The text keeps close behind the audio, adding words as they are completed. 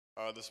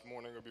This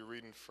morning we'll be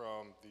reading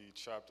from the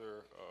chapter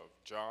of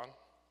John,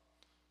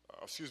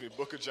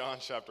 book of John,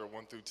 chapter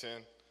 1 through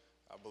 10.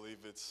 I believe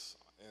it's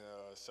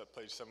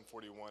page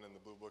 741 in the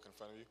blue book in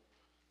front of you.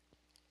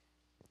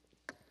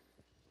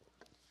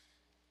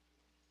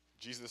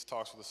 Jesus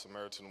talks with a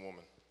Samaritan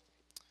woman.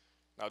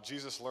 Now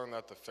Jesus learned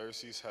that the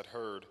Pharisees had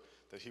heard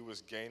that he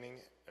was gaining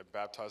and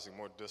baptizing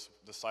more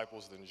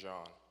disciples than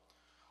John,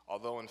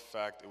 although in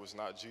fact it was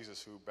not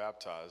Jesus who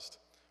baptized,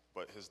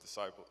 but his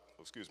disciples.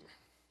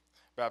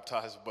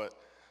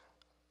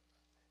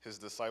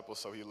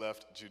 So he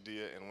left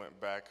Judea and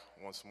went back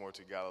once more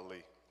to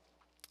Galilee.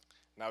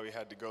 Now he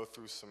had to go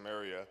through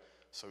Samaria,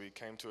 so he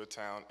came to a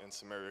town in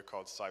Samaria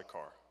called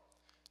Sychar,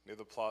 near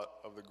the plot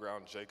of the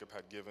ground Jacob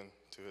had given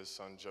to his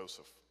son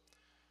Joseph.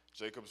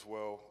 Jacob's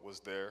well was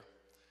there,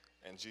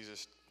 and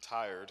Jesus,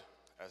 tired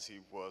as he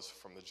was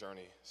from the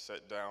journey,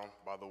 sat down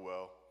by the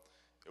well.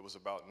 It was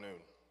about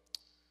noon.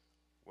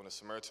 When a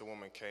Samaritan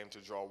woman came to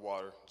draw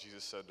water,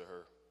 Jesus said to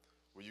her,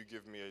 "Will you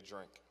give me a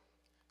drink?"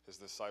 His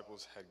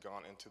disciples had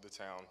gone into the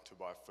town to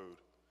buy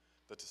food.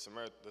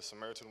 The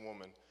Samaritan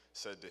woman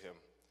said to him,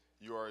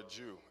 "You are a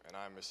Jew, and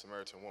I am a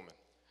Samaritan woman.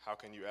 How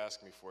can you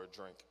ask me for a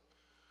drink?"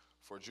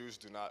 For Jews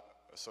do not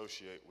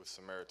associate with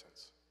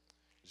Samaritans.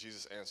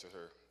 Jesus answered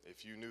her,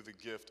 "If you knew the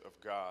gift of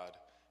God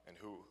and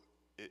who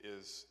it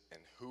is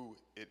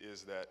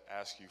that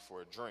asks you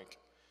for a drink,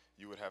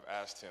 you would have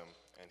asked him,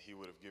 and he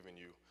would have given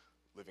you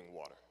living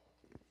water."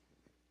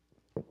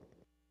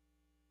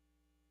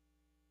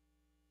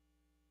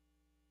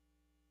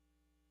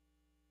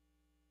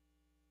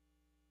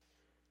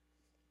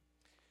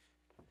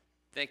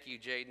 Thank you,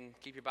 Jaden.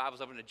 Keep your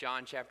Bibles open to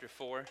John chapter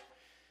 4.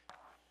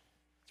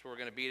 That's where we're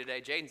going to be today.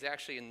 Jaden's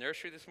actually in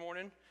nursery this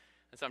morning,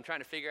 and so I'm trying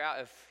to figure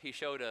out if he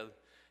showed a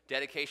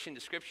dedication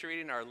to scripture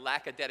reading or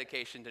lack of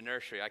dedication to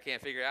nursery. I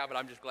can't figure it out, but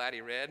I'm just glad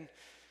he read.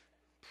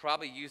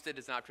 Probably used it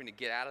as an opportunity to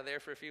get out of there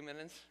for a few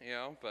minutes,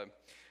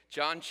 but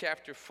John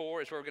chapter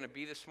 4 is where we're going to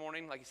be this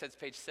morning. Like he said, it's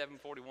page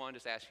 741.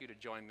 Just ask you to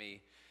join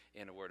me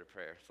in a word of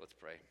prayer. So let's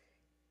pray.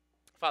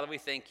 Father, we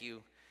thank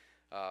you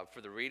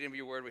for the reading of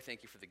your word. We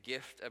thank you for the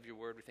gift of your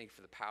word. We thank you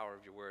for the power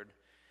of your word.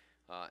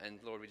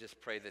 And Lord, we just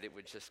pray that it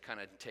would just kind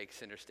of take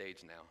center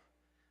stage now.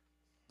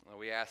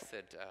 We ask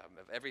that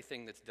of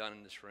everything that's done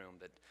in this room,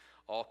 that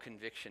all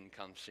conviction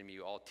comes from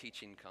you, all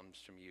teaching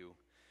comes from you,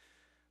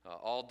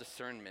 all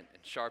discernment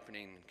and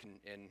sharpening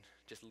and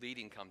just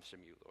leading comes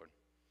from you, Lord.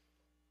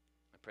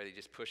 I pray that you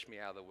just push me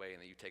out of the way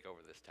and that you take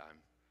over this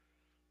time.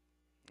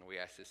 And we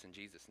ask this in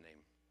Jesus'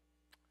 name.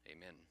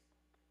 Amen.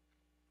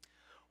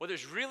 Well,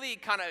 there's really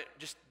kind of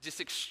just this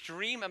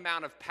extreme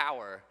amount of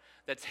power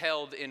that's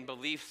held in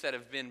beliefs that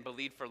have been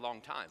believed for a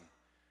long time.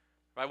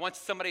 Right? Once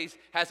somebody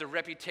has a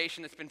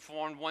reputation that's been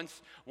formed,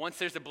 once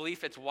there's a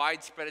belief that's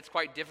widespread, it's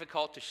quite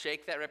difficult to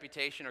shake that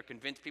reputation or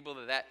convince people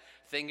that that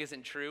thing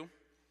isn't true.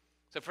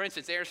 So for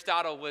instance,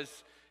 Aristotle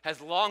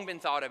has long been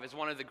thought of as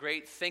one of the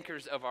great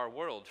thinkers of our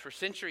world. For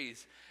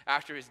centuries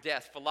after his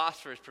death,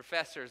 philosophers,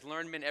 professors,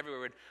 learned men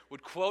everywhere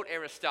would quote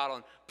Aristotle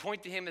and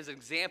point to him as an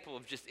example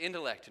of just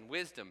intellect and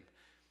wisdom.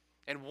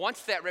 And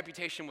once that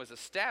reputation was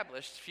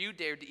established, few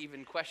dared to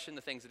even question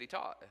the things that he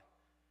taught.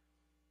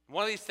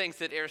 One of these things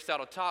that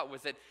Aristotle taught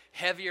was that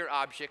heavier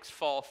objects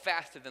fall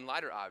faster than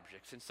lighter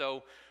objects. And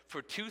so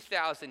for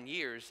 2,000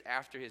 years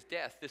after his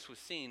death, this was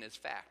seen as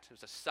fact. It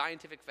was a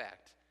scientific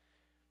fact.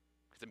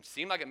 Because it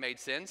seemed like it made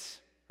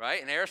sense,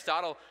 right? And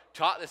Aristotle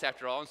taught this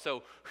after all. And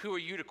so who are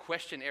you to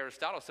question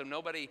Aristotle? So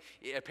nobody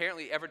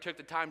apparently ever took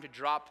the time to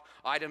drop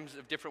items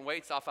of different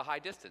weights off a high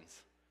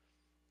distance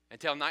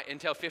until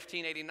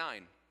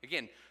 1589.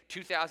 Again,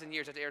 2,000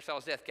 years after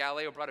Aristotle's death,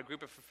 Galileo brought a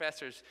group of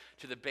professors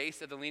to the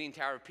base of the Leaning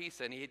Tower of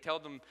Pisa, and he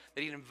told them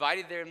that he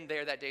invited them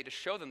there that day to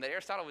show them that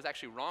Aristotle was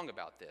actually wrong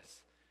about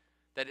this,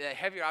 that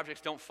heavier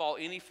objects don't fall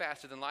any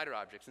faster than lighter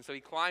objects. And so he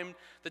climbed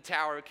the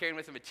tower, carrying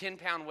with him a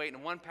 10-pound weight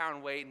and a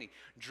 1-pound weight, and he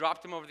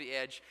dropped them over the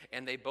edge,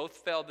 and they both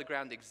fell to the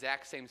ground the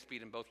exact same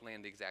speed and both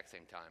landed the exact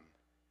same time.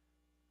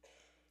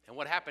 And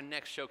what happened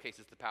next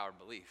showcases the power of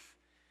belief.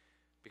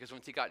 Because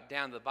once he got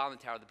down to the bottom of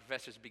the tower, the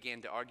professors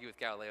began to argue with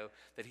Galileo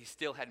that he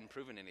still hadn't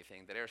proven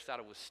anything, that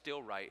Aristotle was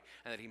still right,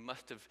 and that he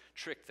must have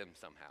tricked them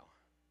somehow.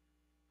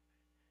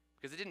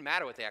 Because it didn't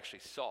matter what they actually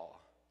saw,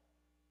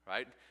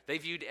 right? They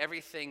viewed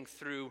everything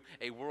through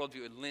a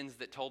worldview, a lens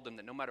that told them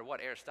that no matter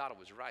what, Aristotle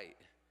was right.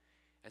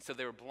 And so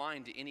they were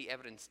blind to any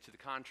evidence to the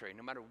contrary,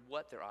 no matter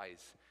what their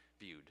eyes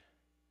viewed.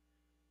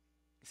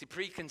 You see,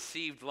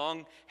 preconceived,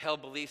 long-held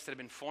beliefs that have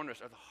been formed are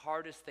the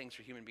hardest things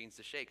for human beings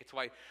to shake. It's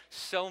why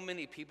so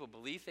many people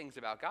believe things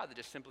about God that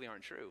just simply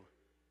aren't true.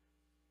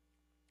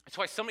 It's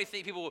why so many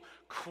people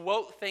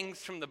quote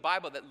things from the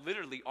Bible that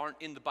literally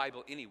aren't in the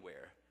Bible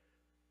anywhere.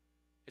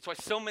 It's why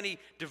so many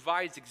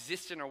divides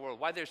exist in our world,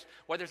 why there's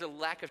a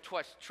lack of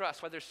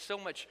trust, why there's so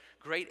much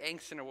great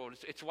angst in our world.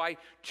 It's why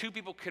two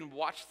people can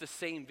watch the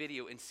same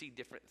video and see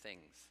different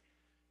things.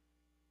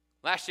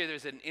 Last year, there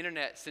was an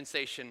internet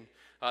sensation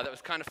that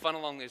was kind of fun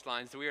along these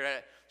lines. We were at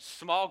a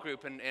small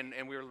group, and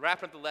we were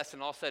wrapping up the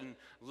lesson. All of a sudden,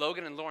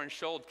 Logan and Lauren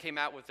Schold came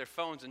out with their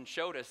phones and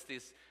showed us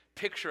this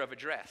picture of a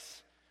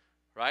dress.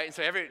 right? And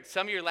so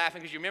some of you are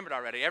laughing because you remembered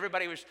already.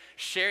 Everybody was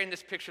sharing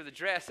this picture of the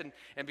dress,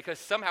 and because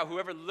somehow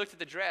whoever looked at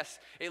the dress,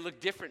 it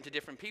looked different to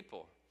different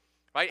people,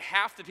 right?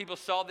 Half the people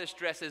saw this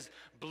dress as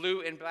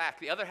blue and black.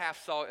 The other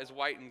half saw it as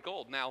white and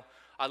gold. Now,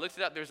 I looked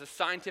it up. There's a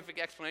scientific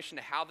explanation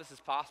to how this is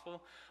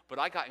possible, but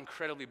I got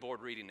incredibly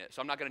bored reading it,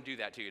 so I'm not going to do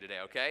that to you today,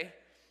 okay?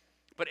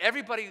 But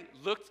everybody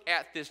looked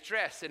at this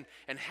dress,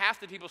 and half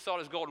the people saw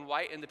it as gold and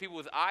white, and the people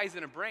with eyes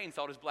and a brain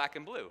saw it as black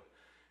and blue.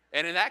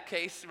 And in that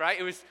case, right,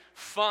 it was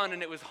fun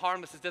and it was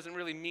harmless. It doesn't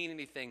really mean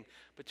anything,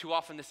 but too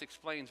often this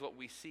explains what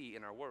we see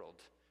in our world.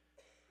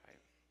 Right?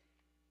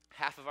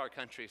 Half of our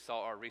country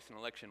saw our recent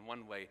election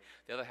one way,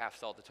 the other half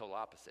saw it the total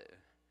opposite.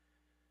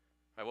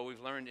 Right, what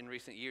we've learned in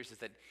recent years is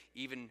that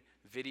even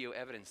video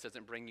evidence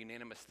doesn't bring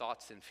unanimous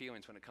thoughts and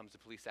feelings when it comes to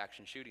police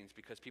action shootings,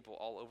 because people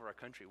all over our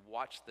country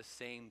watch the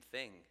same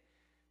thing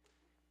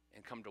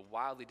and come to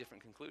wildly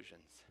different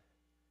conclusions.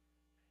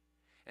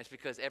 And it's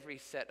because every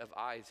set of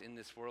eyes in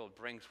this world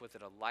brings with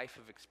it a life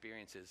of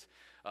experiences,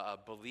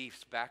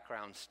 beliefs,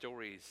 backgrounds,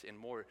 stories, and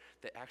more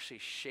that actually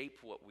shape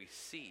what we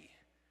see.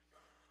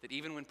 That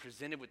even when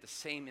presented with the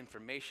same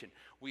information,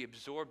 we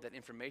absorb that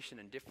information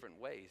in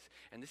different ways.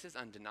 And this is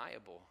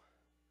undeniable.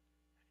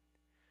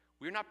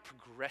 We're not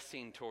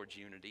progressing towards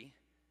unity.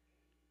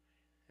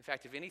 In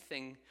fact, if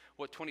anything,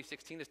 what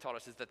 2016 has taught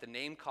us is that the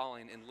name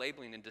calling and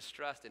labeling and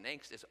distrust and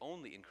angst is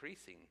only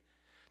increasing.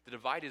 The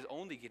divide is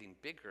only getting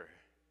bigger.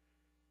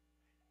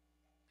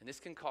 And this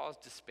can cause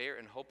despair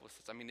and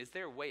hopelessness. I mean, is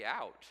there a way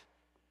out?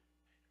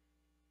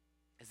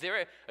 Is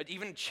there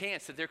even a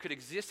chance that there could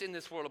exist in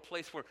this world a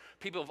place where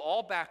people of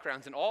all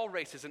backgrounds and all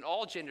races and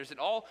all genders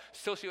and all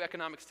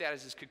socioeconomic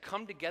statuses could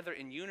come together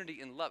in unity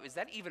and love? Is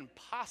that even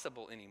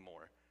possible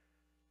anymore?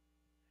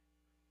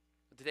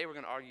 But today we're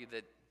going to argue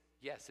that,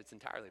 yes, it's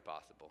entirely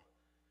possible.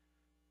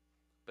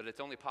 But it's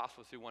only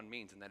possible through one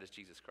means, and that is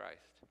Jesus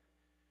Christ.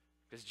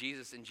 Because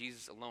Jesus and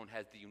Jesus alone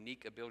has the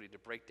unique ability to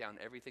break down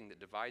everything that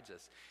divides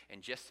us.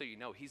 And just so you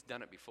know, he's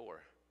done it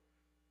before.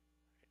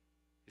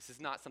 This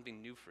is not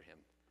something new for him.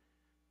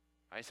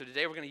 All right, so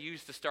today we're going to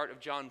use the start of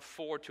John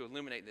 4 to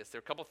illuminate this. There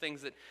are a couple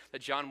things that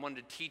John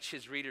wanted to teach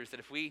his readers that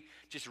if we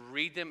just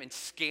read them and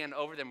scan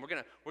over them, we're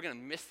going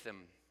to miss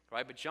them.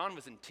 Right? But John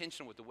was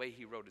intentional with the way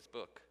he wrote his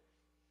book.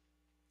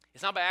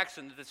 It's not by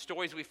accident that the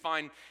stories we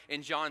find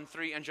in John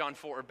 3 and John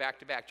 4 are back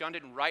to back. John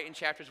didn't write in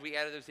chapters, we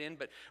added those in,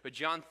 but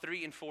John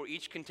 3 and 4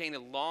 each contain a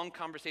long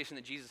conversation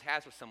that Jesus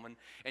has with someone,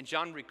 and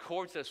John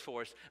records those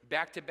for us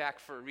back to back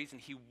for a reason.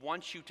 He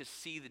wants you to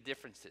see the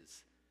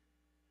differences.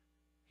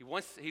 He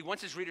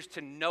wants his readers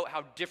to know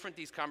how different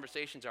these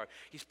conversations are.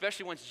 He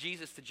especially wants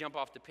Jesus to jump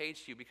off the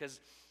page to you, because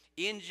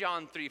in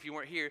John 3, if you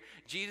weren't here,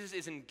 Jesus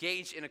is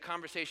engaged in a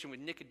conversation with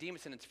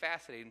Nicodemus, and it's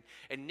fascinating,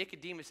 and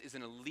Nicodemus is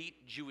an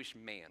elite Jewish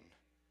man.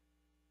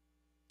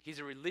 He's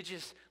a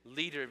religious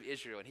leader of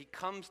Israel, and he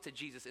comes to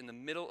Jesus in the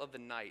middle of the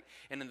night,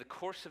 and in the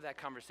course of that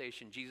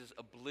conversation, Jesus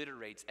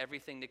obliterates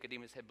everything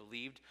Nicodemus had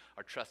believed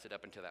or trusted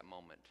up until that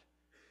moment.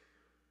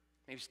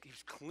 He was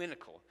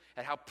clinical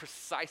at how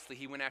precisely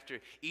he went after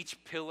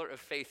each pillar of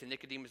faith in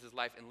Nicodemus'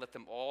 life and let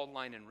them all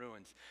lie in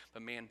ruins.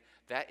 But man,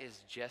 that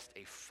is just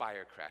a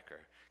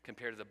firecracker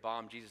compared to the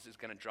bomb Jesus is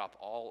going to drop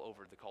all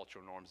over the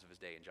cultural norms of his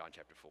day in John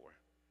chapter 4.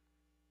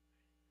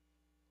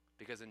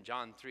 Because in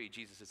John 3,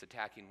 Jesus is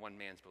attacking one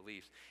man's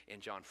beliefs.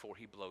 In John 4,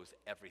 he blows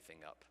everything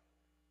up.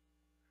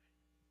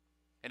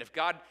 And if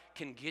God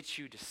can get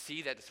you to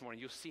see that this morning,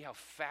 you'll see how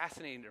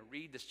fascinating to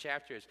read this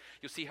chapter is.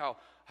 You'll see how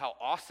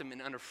awesome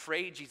and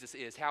unafraid Jesus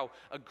is, how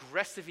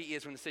aggressive he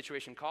is when the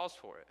situation calls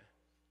for it.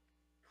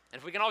 And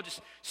if we can all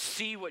just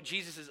see what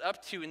Jesus is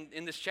up to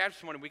in this chapter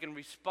this morning, we can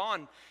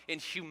respond in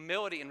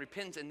humility and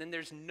repentance, and then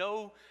there's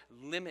no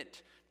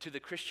limit to the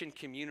Christian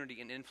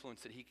community and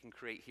influence that he can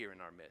create here in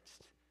our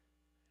midst.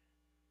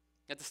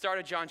 At the start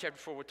of John chapter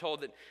 4, we're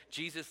told that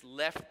Jesus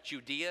left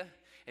Judea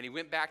and he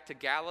went back to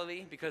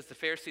Galilee because the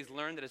Pharisees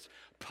learned that his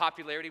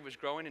popularity was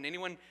growing, and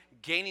anyone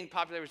gaining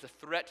popularity was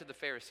a threat to the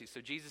Pharisees.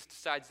 So Jesus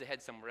decides to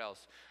head somewhere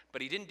else.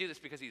 But he didn't do this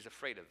because he's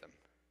afraid of them.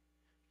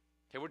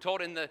 Okay, we're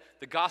told in the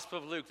Gospel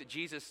of Luke that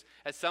Jesus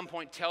at some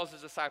point tells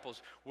his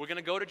disciples, we're going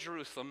to go to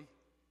Jerusalem,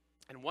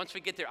 and once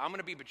we get there, I'm going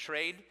to be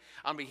betrayed.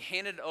 I'm going to be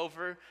handed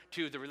over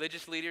to the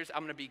religious leaders.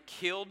 I'm going to be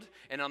killed.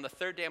 And on the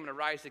third day, I'm going to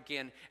rise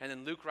again. And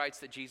then Luke writes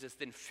that Jesus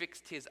then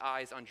fixed his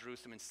eyes on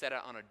Jerusalem and set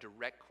out on a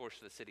direct course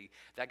to the city.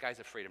 That guy's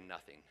afraid of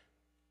nothing.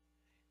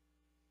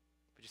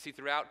 But you see,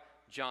 throughout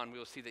John, we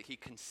will see that he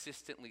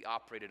consistently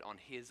operated on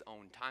his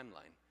own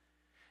timeline.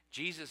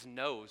 Jesus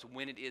knows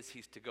when it is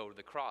he's to go to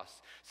the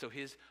cross. So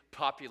his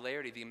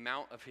popularity, the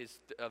amount of his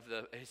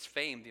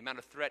fame, the amount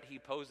of threat he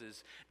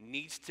poses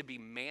needs to be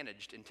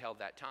managed until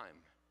that time.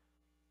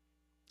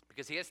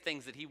 Because he has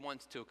things that he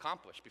wants to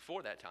accomplish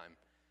before that time.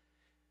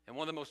 And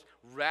one of the most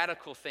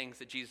radical things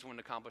that Jesus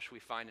wanted to accomplish we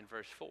find in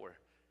verse 4.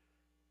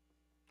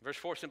 Verse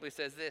 4 simply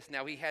says this: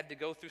 now he had to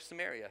go through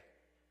Samaria.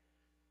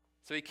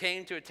 So he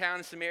came to a town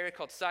in Samaria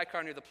called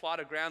Sychar, near the plot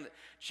of ground that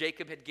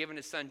Jacob had given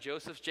his son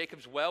Joseph.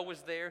 Jacob's well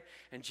was there,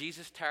 and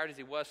Jesus, tired as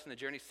he was from the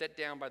journey, sat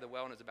down by the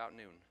well, and it was about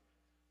noon.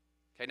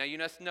 Okay, now you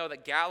must know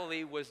that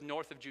Galilee was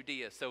north of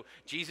Judea, so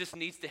Jesus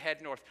needs to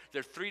head north.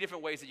 There are 3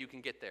 different ways that you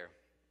can get there,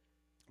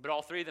 but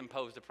all 3 of them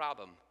posed a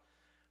problem.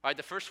 All right,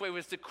 the first way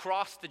was to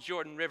cross the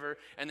Jordan River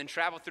and then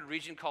travel through a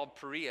region called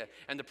Perea,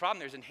 and the problem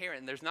there is inherent,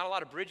 and there's not a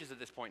lot of bridges at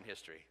this point in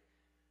history.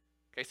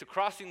 Okay, so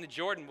crossing the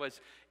Jordan was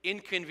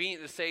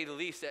inconvenient to say the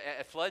least.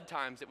 At flood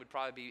times, it would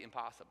probably be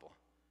impossible.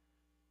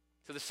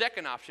 So the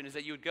second option is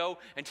that you would go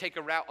and take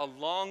a route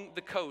along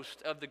the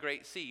coast of the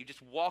Great Sea. You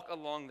just walk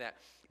along that.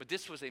 But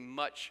this was a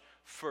much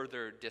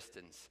further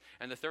distance.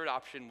 And the third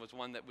option was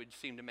one that would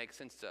seem to make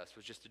sense to us,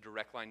 was just a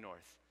direct line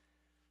north.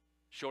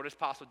 Shortest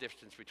possible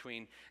distance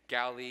between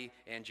Galilee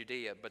and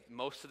Judea. But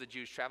most of the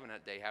Jews traveling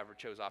that day, however,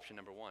 chose option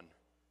number 1.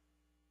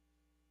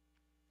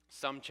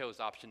 Some chose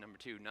option number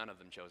 2. None of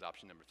them chose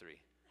option number 3.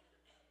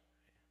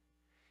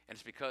 And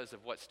it's because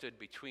of what stood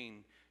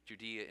between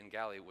Judea and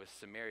Galilee was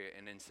Samaria,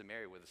 and in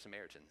Samaria were the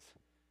Samaritans.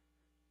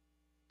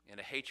 And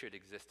a hatred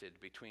existed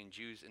between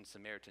Jews and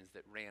Samaritans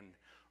that ran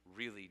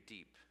really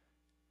deep.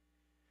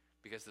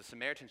 Because the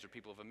Samaritans were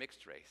people of a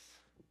mixed race.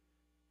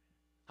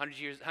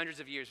 Hundreds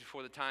of years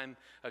before the time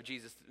of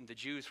Jesus, the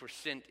Jews were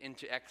sent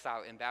into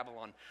exile in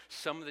Babylon.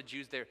 Some of the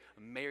Jews there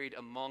married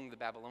among the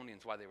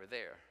Babylonians while they were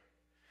there.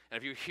 And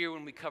if you were here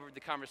when we covered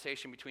the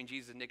conversation between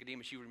Jesus and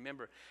Nicodemus, you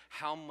remember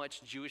how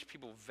much Jewish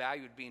people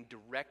valued being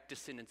direct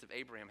descendants of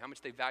Abraham, how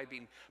much they valued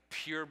being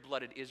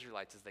pure-blooded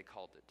Israelites, as they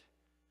called it.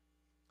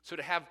 So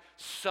to have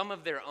some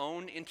of their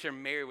own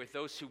intermarry with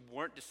those who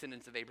weren't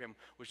descendants of Abraham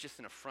was just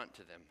an affront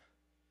to them.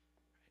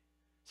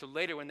 So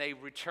later, when they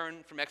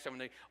return from exile, when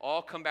they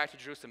all come back to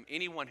Jerusalem,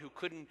 anyone who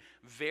couldn't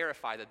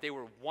verify that they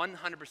were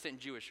 100%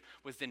 Jewish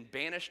was then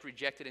banished,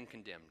 rejected, and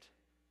condemned.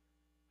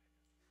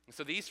 And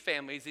so these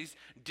families, these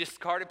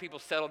discarded people,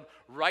 settled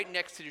right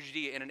next to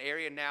Judea in an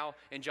area now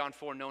in John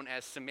 4 known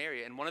as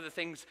Samaria. And one of the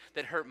things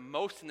that hurt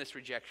most in this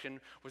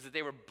rejection was that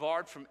they were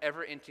barred from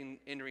ever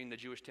entering the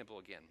Jewish temple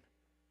again.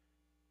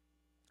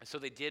 And so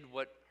they did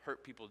what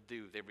hurt people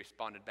do. They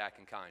responded back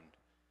in kind.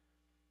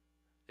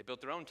 They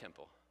built their own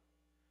temple.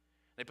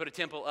 They put a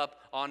temple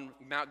up on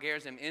Mount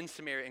Gerizim in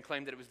Samaria and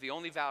claimed that it was the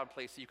only valid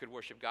place that you could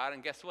worship God.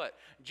 And guess what?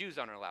 Jews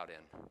aren't allowed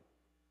in.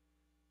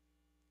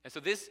 And so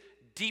this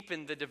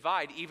deepened the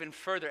divide even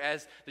further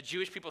as the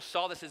Jewish people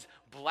saw this as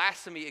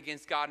blasphemy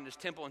against God and his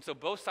temple. And so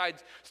both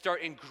sides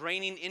start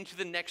ingraining into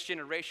the next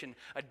generation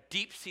a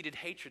deep-seated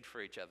hatred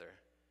for each other.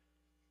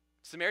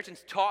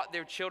 Samaritans taught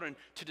their children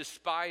to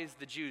despise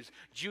the Jews.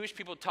 Jewish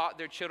people taught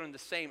their children the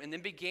same, and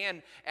then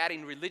began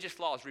adding religious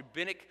laws,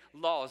 rabbinic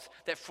laws,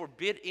 that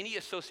forbid any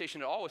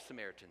association at all with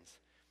Samaritans.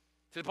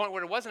 To the point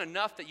where it wasn't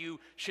enough that you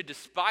should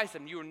despise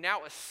them. You were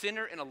now a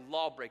sinner and a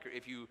lawbreaker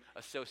if you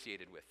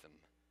associated with them.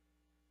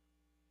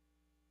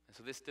 And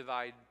so this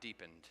divide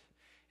deepened,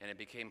 and it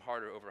became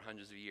harder over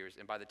hundreds of years.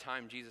 And by the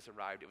time Jesus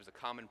arrived, it was a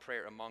common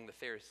prayer among the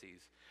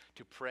Pharisees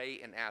to pray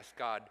and ask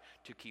God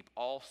to keep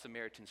all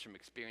Samaritans from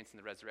experiencing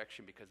the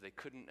resurrection because they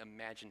couldn't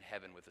imagine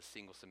heaven with a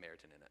single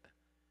Samaritan in it.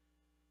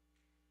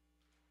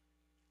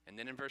 And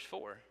then in verse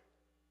 4,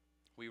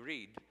 we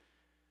read,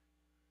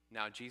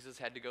 now Jesus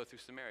had to go through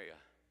Samaria.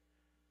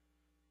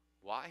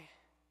 Why?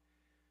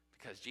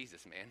 Because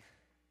Jesus, man.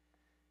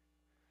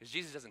 Because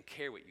Jesus doesn't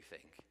care what you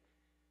think.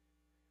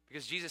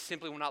 Because Jesus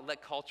simply will not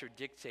let culture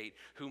dictate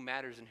who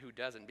matters and who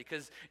doesn't.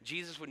 Because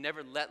Jesus would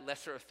never let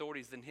lesser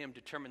authorities than him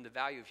determine the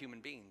value of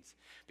human beings.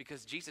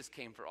 Because Jesus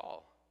came for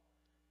all.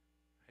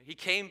 He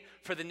came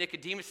for the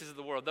Nicodemuses of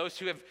the world, those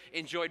who have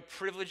enjoyed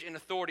privilege and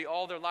authority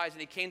all their lives.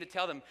 And he came to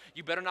tell them,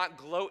 you better not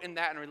gloat in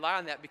that and rely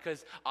on that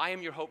because I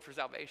am your hope for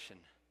salvation.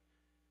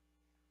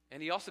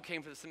 And he also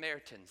came for the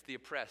Samaritans, the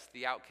oppressed,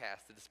 the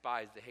outcast, the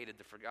despised, the hated,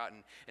 the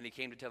forgotten. And he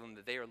came to tell them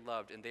that they are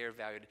loved and they are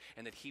valued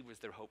and that he was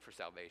their hope for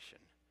salvation.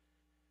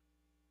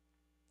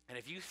 And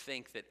if you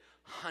think that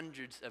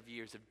hundreds of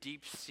years of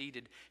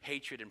deep-seated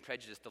hatred and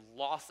prejudice, the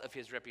loss of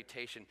his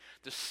reputation,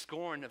 the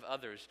scorn of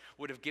others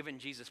would have given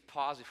Jesus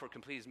pause before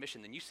completing his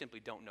mission, then you simply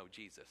don't know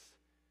Jesus.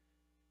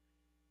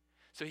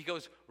 So he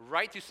goes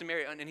right through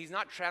Samaria, and he's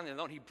not traveling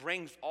alone. He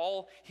brings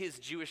all his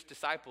Jewish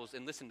disciples.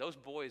 And listen, those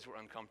boys were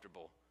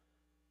uncomfortable.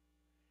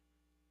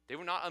 They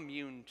were not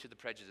immune to the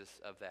prejudice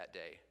of that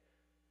day.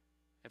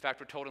 In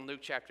fact, we're told in Luke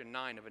chapter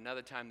 9 of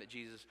another time that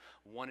Jesus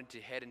wanted to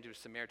head into a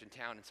Samaritan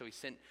town. And so he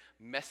sent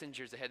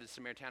messengers ahead of the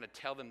Samaritan town to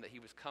tell them that he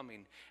was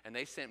coming. And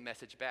they sent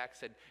message back,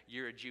 said,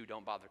 you're a Jew,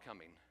 don't bother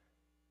coming.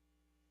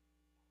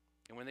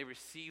 And when they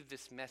received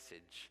this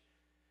message,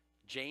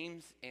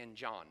 James and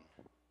John,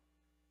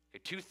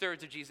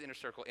 2/3 of Jesus' inner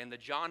circle, and the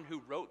John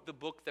who wrote the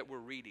book that we're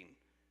reading,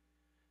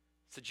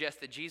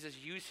 suggest that Jesus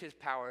used his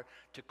power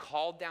to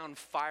call down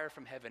fire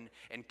from heaven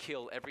and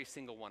kill every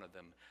single one of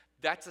them.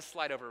 That's a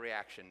slight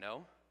overreaction,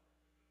 no?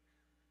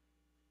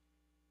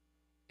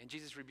 And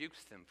Jesus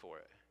rebukes them for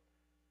it.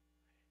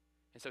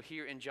 And so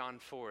here in John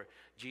 4,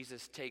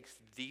 Jesus takes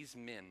these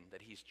men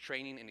that he's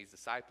training and he's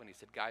discipling. He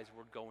said, guys,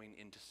 we're going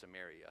into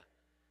Samaria.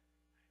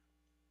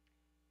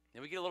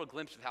 And we get a little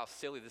glimpse of how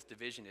silly this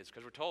division is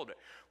because we're told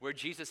where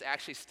Jesus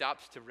actually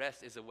stops to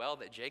rest is a well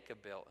that Jacob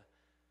built.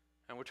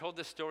 And we're told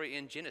this story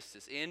in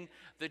Genesis, in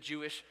the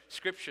Jewish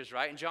scriptures,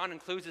 right? And John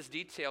includes this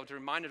detail to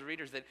remind the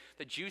readers that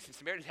the Jews and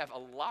Samaritans have a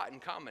lot in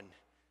common.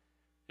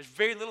 There's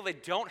very little they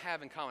don't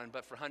have in common,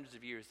 but for hundreds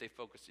of years they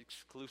focused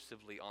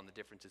exclusively on the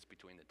differences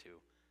between the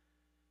two.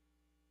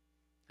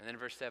 And then in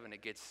verse 7,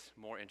 it gets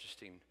more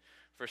interesting.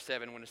 Verse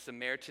 7, when a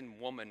Samaritan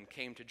woman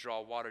came to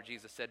draw water,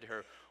 Jesus said to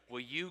her,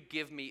 "Will you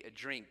give me a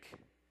drink?"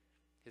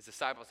 His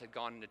disciples had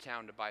gone into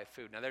town to buy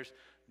food. Now there's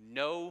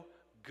no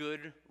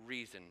good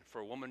reason for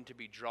a woman to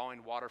be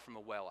drawing water from a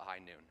well at high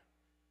noon.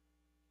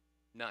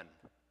 None.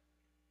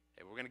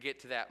 Okay, we're going to get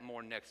to that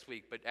more next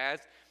week. But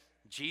as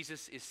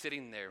Jesus is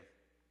sitting there,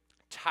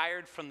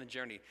 tired from the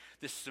journey,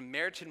 this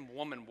Samaritan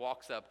woman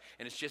walks up,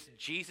 and it's just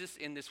Jesus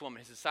and this woman.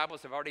 His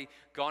disciples have already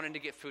gone in to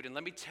get food. And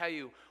let me tell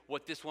you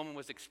what this woman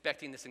was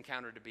expecting this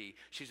encounter to be.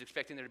 She's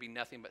expecting there to be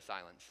nothing but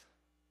silence.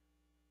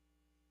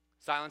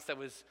 Silence that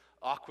was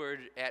awkward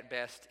at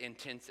best,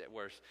 intense at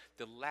worst.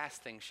 The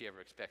last thing she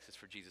ever expects is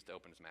for Jesus to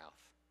open his mouth.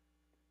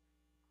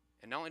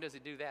 And not only does he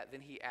do that,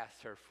 then he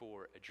asks her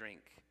for a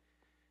drink.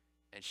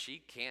 And she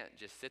can't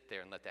just sit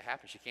there and let that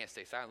happen. She can't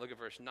stay silent. Look at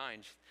verse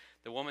 9.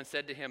 The woman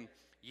said to him,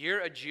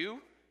 "You're a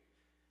Jew,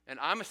 and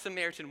I'm a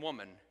Samaritan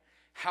woman.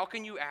 How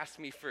can you ask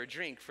me for a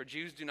drink? For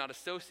Jews do not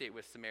associate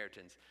with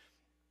Samaritans."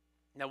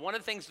 Now, one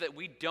of the things that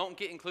we don't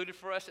get included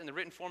for us in the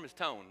written form is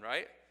tone,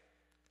 right?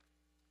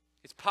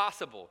 It's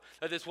possible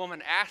that this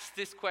woman asked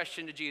this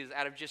question to Jesus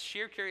out of just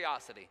sheer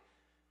curiosity,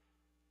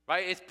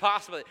 right? It's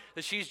possible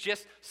that she's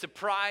just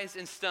surprised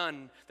and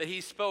stunned that he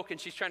spoke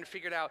and she's trying to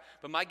figure it out.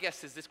 But my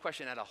guess is this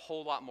question had a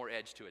whole lot more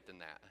edge to it than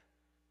that.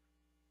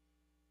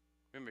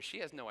 Remember, she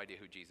has no idea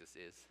who Jesus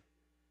is,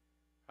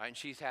 right? And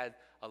she's had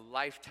a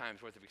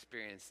lifetime's worth of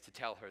experience to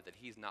tell her that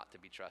he's not to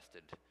be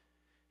trusted.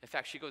 In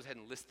fact, she goes ahead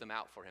and lists them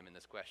out for him in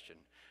this question.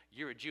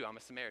 You're a Jew, I'm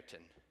a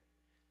Samaritan.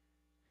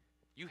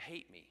 You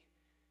hate me.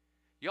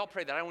 Y'all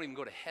pray that I won't even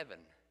go to heaven.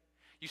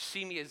 You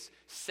see me as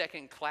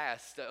second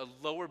class, a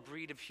lower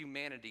breed of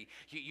humanity.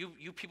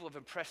 You people have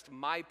oppressed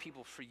my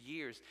people for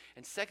years.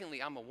 And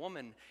secondly, I'm a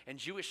woman, and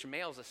Jewish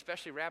males,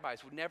 especially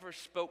rabbis, would never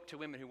spoke to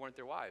women who weren't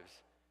their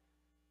wives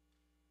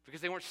because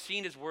they weren't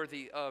seen as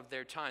worthy of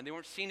their time. They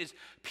weren't seen as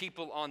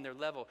people on their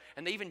level.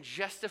 And they even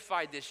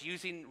justified this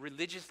using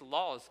religious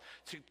laws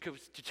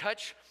to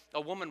touch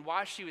a woman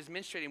while she was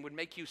menstruating would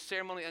make you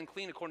ceremonially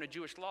unclean according to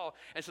Jewish law.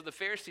 And so the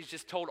Pharisees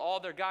just told all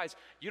their guys,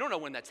 you don't know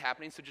when that's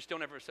happening, so just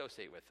don't ever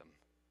associate with them.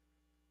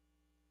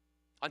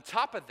 On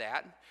top of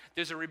that,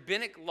 there's a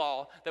rabbinic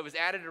law that was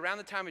added around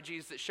the time of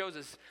Jesus that shows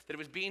us that it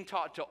was being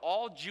taught to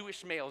all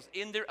Jewish males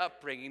in their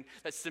upbringing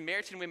that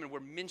Samaritan women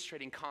were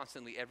menstruating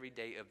constantly every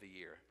day of the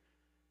year.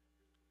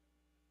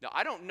 Now,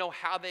 I don't know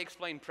how they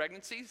explain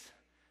pregnancies,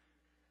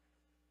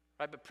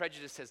 right? But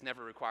prejudice has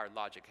never required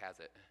logic, has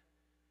it?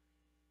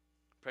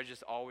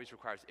 Prejudice always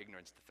requires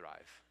ignorance to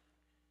thrive.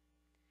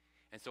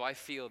 And so I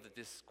feel that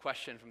this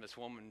question from this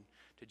woman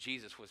to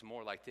Jesus was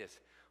more like this.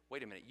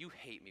 Wait a minute, you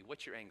hate me.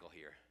 What's your angle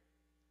here?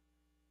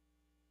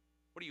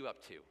 What are you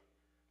up to?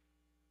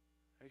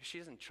 Because she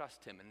doesn't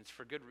trust him, and it's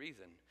for good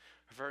reason.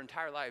 For her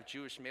entire life,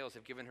 Jewish males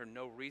have given her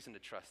no reason to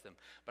trust them.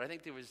 But I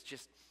think there was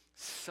just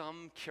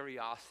some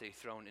curiosity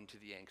thrown into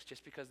the angst,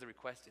 just because the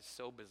request is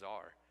so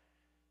bizarre.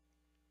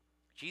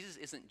 Jesus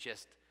isn't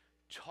just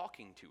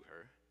talking to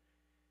her.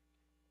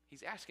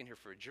 He's asking her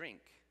for a drink.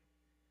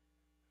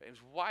 It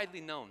was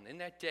widely known in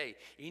that day,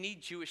 any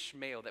Jewish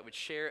male that would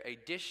share a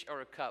dish or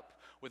a cup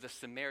with a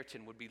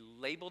Samaritan would be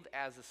labeled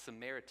as a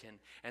Samaritan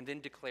and then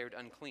declared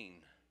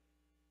unclean.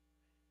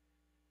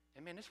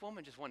 And man, this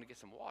woman just wanted to get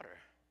some water.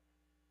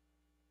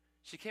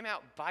 She came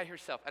out by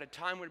herself at a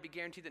time when it'd be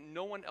guaranteed that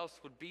no one else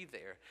would be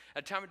there.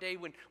 At a time of day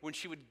when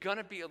she was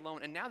gonna be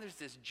alone. And now there's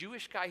this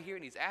Jewish guy here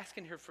and he's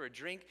asking her for a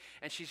drink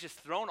and she's just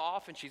thrown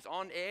off and she's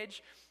on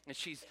edge and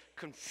she's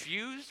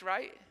confused,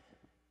 right?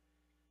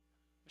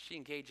 She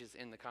engages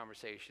in the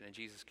conversation and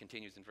Jesus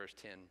continues in verse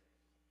 10.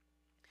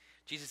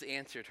 Jesus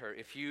answered her,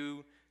 "If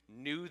you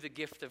knew the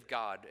gift of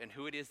God and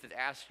who it is that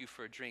asks you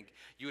for a drink,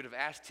 you would have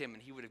asked him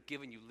and he would have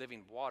given you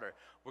living water."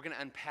 We're going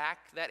to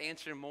unpack that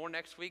answer more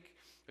next week,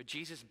 but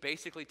Jesus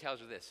basically tells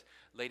her this: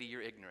 lady,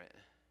 you're ignorant.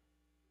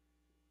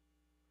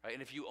 Right?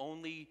 And if you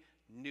only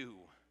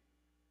knew,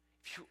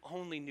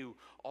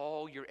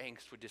 all your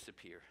angst would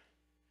disappear.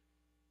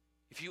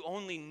 If you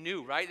only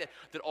knew, right,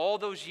 that all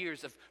those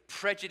years of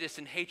prejudice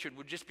and hatred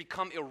would just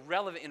become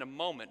irrelevant in a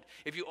moment.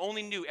 If you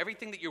only knew,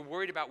 everything that you're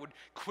worried about would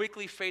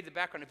quickly fade to the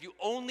background. If you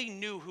only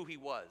knew who he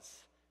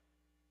was.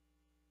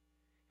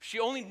 If she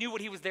only knew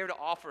what he was there to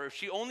offer. If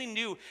she only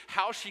knew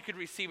how she could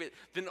receive it,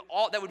 then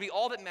that would be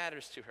all that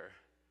matters to her.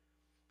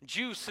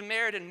 Jew,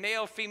 Samaritan,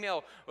 male,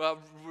 female,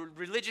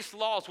 religious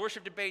laws,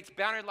 worship debates,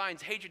 boundary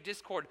lines, hatred,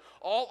 discord,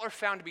 all are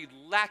found to be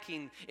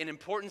lacking in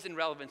importance and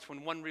relevance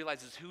when one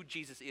realizes who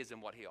Jesus is and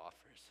what he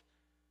offers.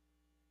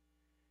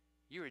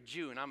 You're a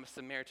Jew and I'm a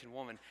Samaritan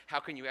woman.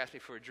 How can you ask me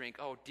for a drink?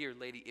 Oh, dear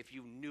lady, if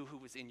you knew who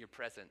was in your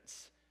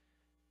presence,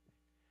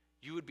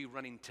 you would be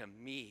running to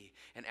me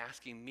and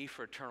asking me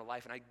for eternal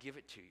life, and I'd give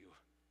it to you.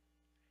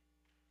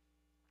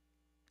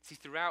 See,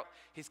 throughout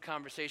his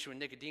conversation with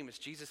Nicodemus,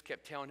 Jesus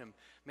kept telling him,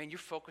 man, you're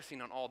focusing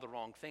on all the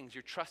wrong things.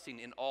 You're trusting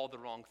in all the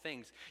wrong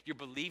things. You're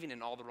believing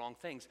in all the wrong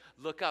things.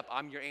 Look up,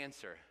 I'm your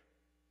answer.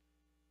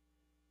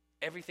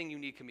 Everything you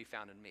need can be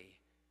found in me.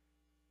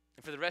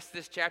 And for the rest of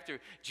this chapter,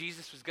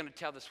 Jesus was going to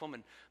tell this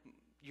woman,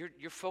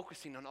 you're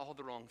focusing on all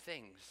the wrong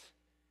things.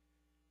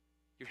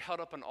 You're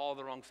held up on all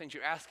the wrong things.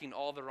 You're asking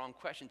all the wrong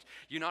questions.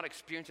 You're not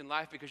experiencing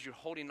life because you're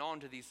holding on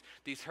to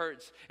these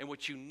hurts. And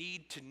what you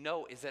need to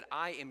know is that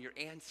I am your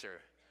answer.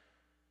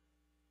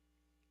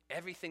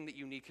 Everything that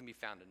you need can be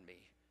found in me.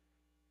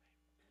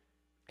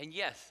 And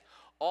yes,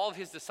 all of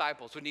his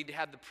disciples would need to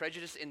have the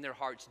prejudice in their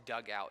hearts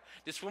dug out.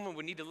 This woman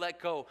would need to let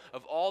go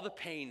of all the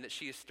pain that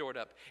she has stored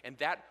up. And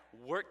that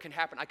work can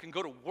happen. I can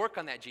go to work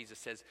on that, Jesus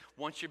says,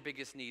 once your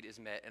biggest need is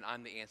met, and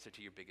I'm the answer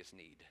to your biggest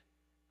need.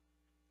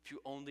 If you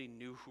only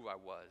knew who I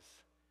was,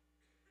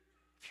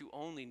 if you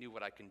only knew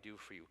what I can do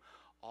for you,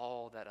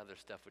 all that other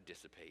stuff would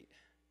dissipate.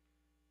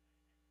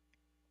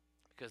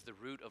 Because the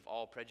root of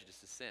all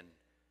prejudice is sin.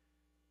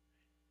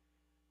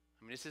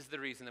 I mean, this is the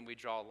reason that we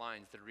draw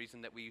lines, the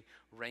reason that we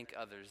rank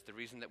others, the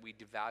reason that we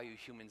devalue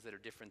humans that are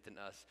different than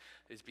us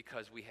is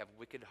because we have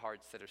wicked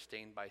hearts that are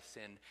stained by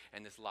sin,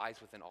 and this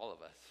lies within all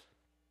of us.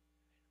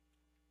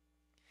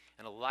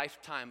 And a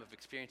lifetime of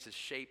experiences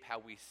shape how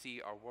we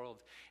see our world.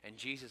 And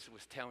Jesus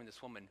was telling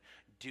this woman,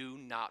 do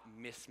not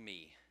miss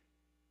me.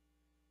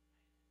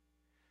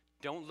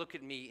 Don't look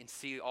at me and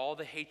see all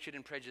the hatred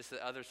and prejudice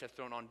that others have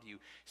thrown onto you.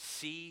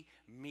 See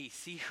me.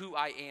 See who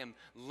I am.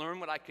 Learn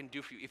what I can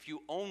do for you. If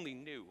you only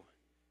knew.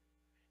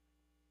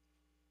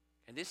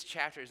 And this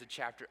chapter is a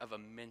chapter of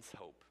immense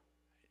hope.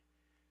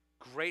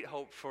 Great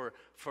hope for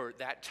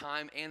that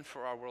time and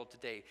for our world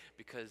today.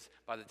 Because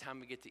by the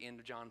time we get to the end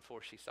of John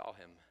 4, she saw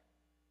him.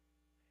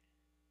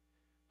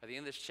 By the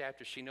end of this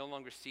chapter, she no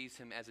longer sees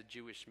him as a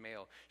Jewish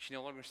male. She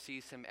no longer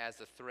sees him as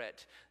a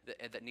threat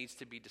that needs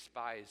to be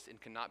despised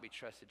and cannot be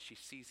trusted. She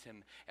sees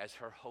him as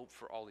her hope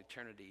for all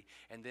eternity.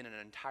 And then an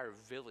entire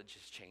village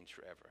is changed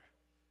forever.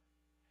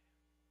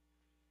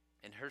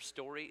 And her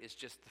story is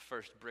just the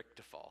first brick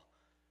to fall.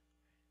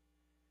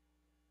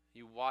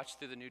 You watch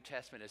through the New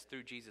Testament as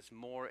through Jesus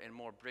more and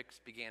more bricks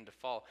began to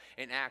fall.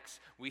 In Acts,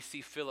 we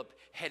see Philip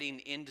heading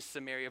into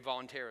Samaria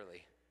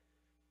voluntarily.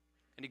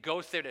 And he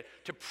goes there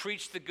to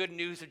preach the good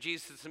news of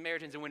Jesus to the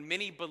Samaritans. And when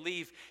many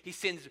believe, he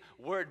sends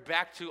word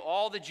back to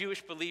all the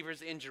Jewish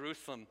believers in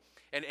Jerusalem.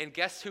 And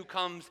guess who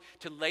comes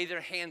to lay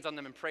their hands on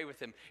them and pray with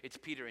them? It's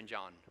Peter and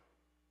John.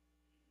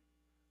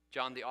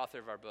 John, the author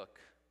of our book.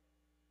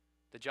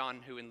 The John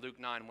who in Luke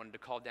 9 wanted to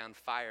call down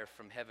fire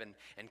from heaven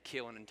and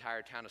kill an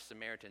entire town of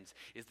Samaritans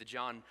is the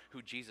John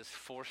who Jesus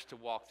forced to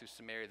walk through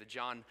Samaria. The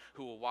John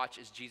who will watch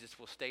as Jesus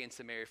will stay in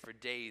Samaria for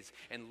days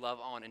and love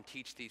on and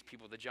teach these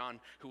people. The John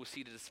who will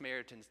see the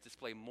Samaritans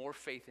display more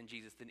faith in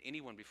Jesus than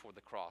anyone before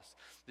the cross.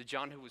 The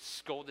John who was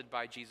scolded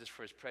by Jesus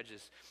for his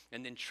prejudice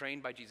and then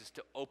trained by Jesus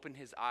to open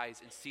his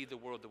eyes and see the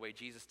world the way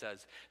Jesus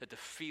does. That the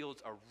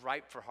fields are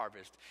ripe for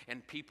harvest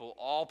and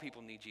all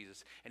people need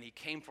Jesus. And he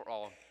came for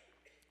all.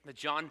 The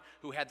John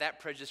who had that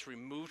prejudice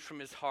removed from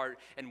his heart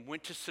and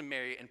went to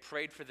Samaria and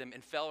prayed for them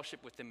and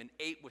fellowshiped with them and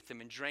ate with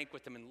them and drank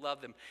with them and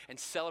loved them and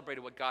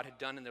celebrated what God had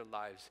done in their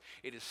lives.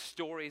 It is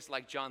stories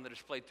like John that are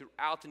displayed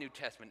throughout the New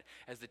Testament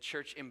as the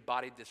church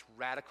embodied this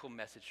radical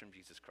message from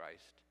Jesus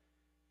Christ.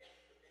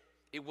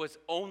 It was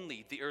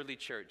only the early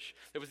church.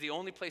 It was the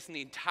only place in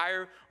the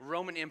entire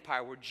Roman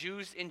Empire where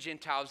Jews and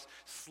Gentiles,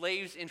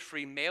 slaves and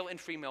free, male and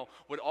female,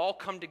 would all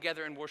come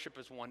together and worship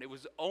as one. It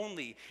was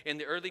only in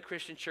the early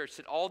Christian church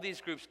that all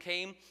these groups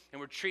came and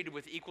were treated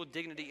with equal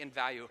dignity and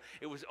value.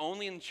 It was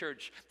only in the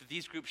church that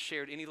these groups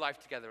shared any life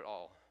together at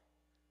all.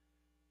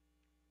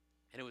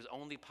 And it was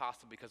only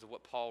possible because of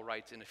what Paul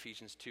writes in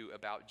Ephesians 2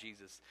 about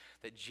Jesus,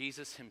 that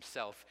Jesus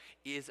himself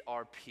is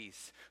our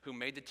peace, who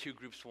made the two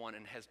groups one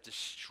and has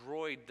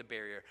destroyed the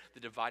barrier,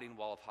 the dividing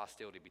wall of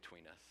hostility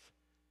between us.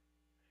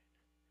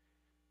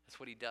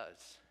 That's what he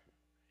does.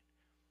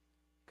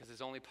 Because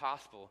it's only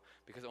possible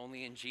because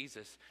only in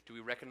Jesus do we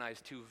recognize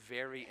two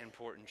very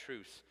important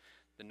truths.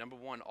 The number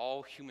one,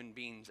 all human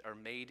beings are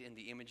made in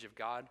the image of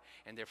God,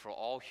 and therefore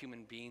all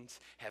human beings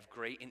have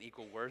great and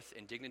equal worth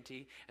and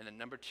dignity. And the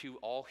number two,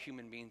 all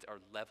human beings are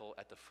level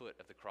at the foot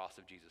of the cross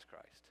of Jesus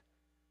Christ.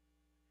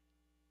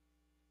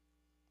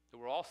 That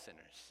we're all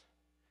sinners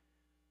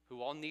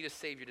who all need a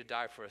Savior to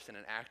die for us in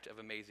an act of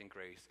amazing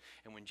grace.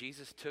 And when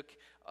Jesus took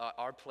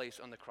our place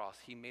on the cross,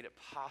 he made it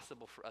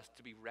possible for us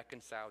to be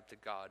reconciled to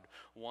God,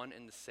 one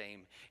and the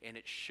same. And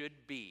it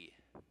should be,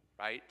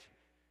 right?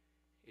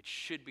 It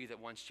should be that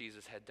once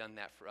Jesus had done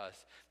that for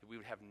us, that we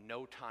would have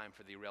no time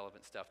for the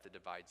irrelevant stuff that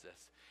divides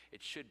us.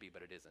 It should be,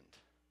 but it isn't.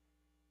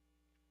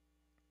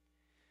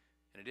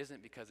 And it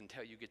isn't because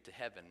until you get to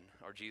heaven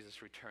or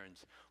Jesus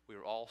returns,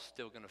 we're all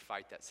still going to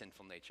fight that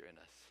sinful nature in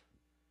us.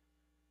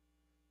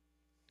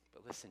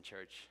 But listen,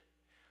 church,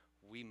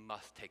 we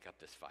must take up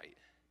this fight.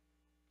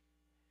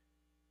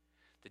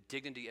 The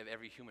dignity of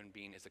every human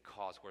being is a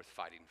cause worth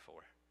fighting for.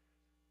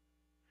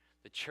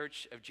 The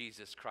church of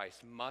Jesus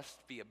Christ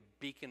must be a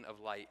beacon of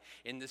light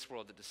in this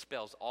world that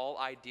dispels all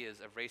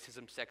ideas of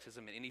racism, sexism,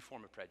 and any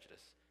form of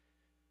prejudice.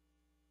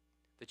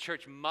 The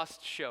church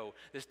must show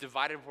this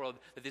divided world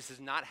that this is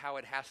not how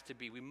it has to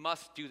be. We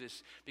must do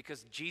this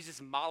because Jesus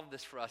modeled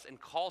this for us and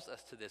calls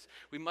us to this.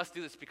 We must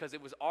do this because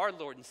it was our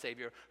Lord and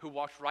Savior who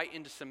walked right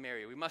into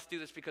Samaria. We must do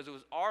this because it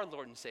was our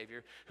Lord and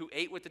Savior who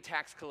ate with the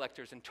tax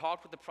collectors and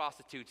talked with the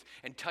prostitutes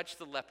and touched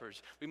the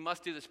lepers. We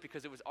must do this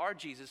because it was our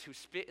Jesus who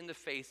spit in the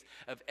face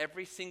of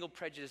every single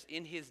prejudice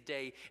in his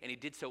day, and he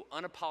did so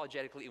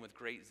unapologetically and with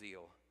great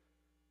zeal.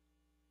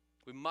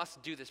 We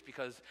must do this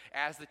because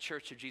as the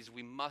church of Jesus,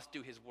 we must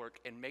do his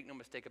work, and make no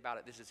mistake about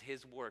it, this is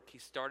his work. He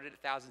started it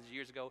thousands of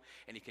years ago,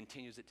 and he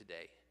continues it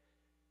today.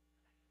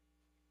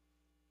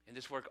 And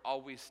this work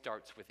always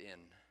starts within.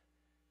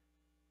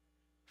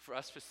 For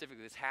us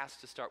specifically, this has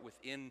to start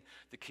within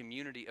the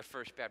community of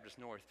First Baptist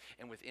North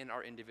and within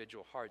our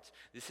individual hearts.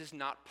 This is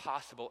not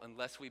possible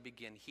unless we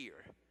begin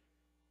here.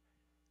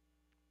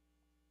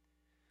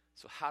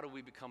 So how do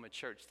we become a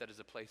church that is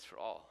a place for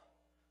all?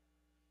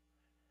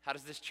 How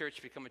does this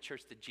church become a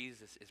church that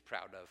Jesus is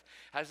proud of?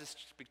 How does this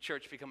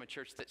church become a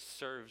church that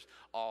serves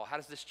all? How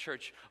does this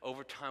church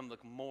over time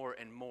look more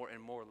and more and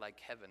more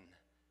like heaven?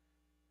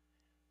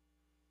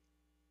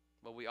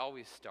 Well, we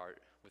always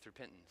start with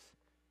repentance.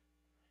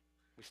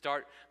 We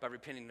start by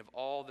repenting of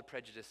all the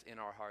prejudice in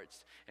our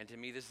hearts. And to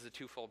me, this is a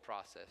twofold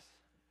process.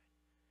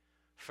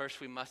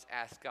 First, we must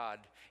ask God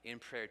in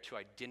prayer to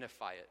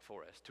identify it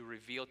for us, to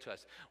reveal to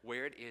us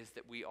where it is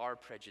that we are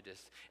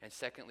prejudiced. And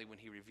secondly, when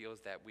he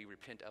reveals that, we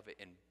repent of it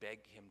and beg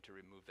him to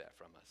remove that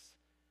from us.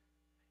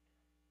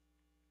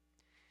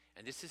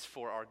 And this is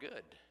for our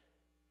good,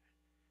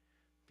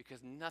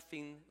 because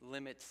nothing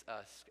limits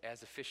us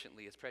as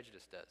efficiently as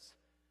prejudice does.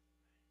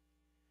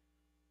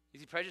 You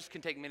see, prejudice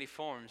can take many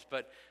forms,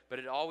 but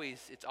it's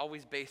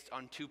always based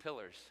on two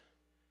pillars.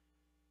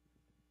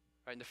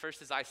 Right? And the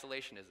first is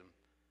isolationism.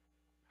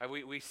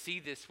 Right? We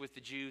see this with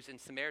the Jews and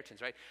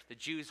Samaritans, right? The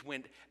Jews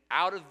went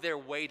out of their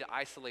way to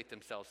isolate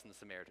themselves from the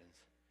Samaritans.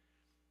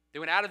 They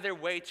went out of their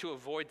way to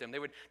avoid them. They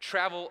would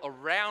travel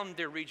around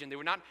their region. They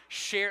would not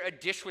share a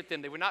dish with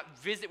them. They would not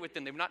visit with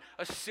them. They would not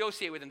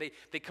associate with them.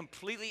 They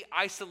completely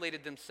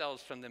isolated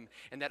themselves from them.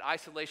 And that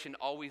isolation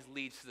always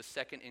leads to the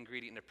second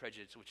ingredient of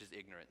prejudice, which is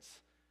ignorance.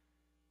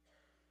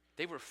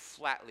 They were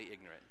flatly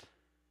ignorant.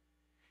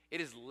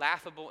 It is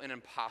laughable and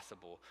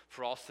impossible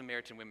for all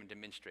Samaritan women to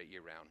menstruate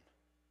year-round.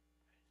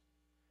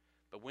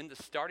 But when the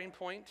starting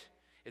point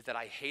is that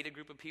I hate a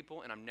group of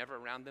people and I'm never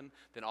around them,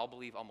 then I'll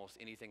believe almost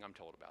anything I'm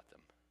told about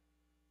them.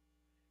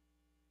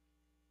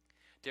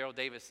 Daryl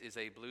Davis is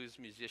a blues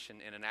musician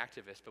and an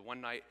activist, but one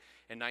night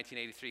in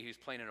 1983, he was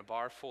playing in a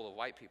bar full of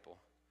white people.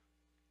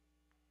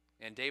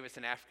 And Davis,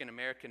 an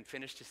African-American,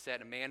 finished his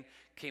set. A man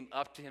came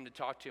up to him to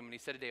talk to him, and he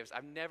said to Davis,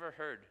 I've never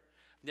heard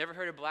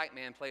a black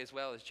man play as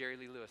well as Jerry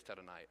Lee Lewis did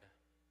tonight.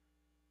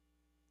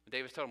 And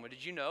Davis told him, well,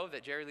 did you know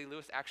that Jerry Lee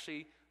Lewis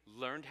actually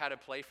learned how to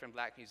play from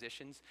black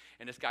musicians?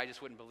 And this guy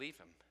just wouldn't believe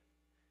him.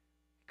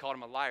 He called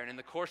him a liar. And in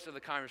the course of the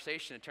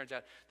conversation, it turns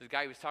out the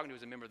guy he was talking to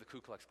was a member of the Ku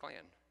Klux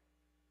Klan,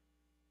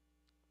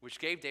 which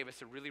gave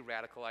Davis a really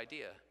radical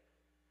idea.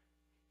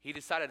 He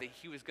decided that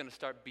he was going to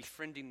start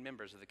befriending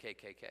members of the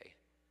KKK.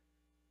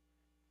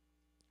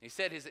 He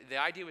said the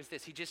idea was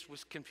this: he just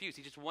was confused.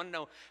 He just wanted to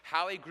know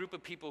how a group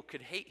of people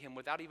could hate him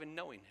without even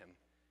knowing him.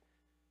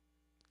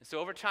 And so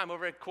over time,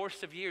 over a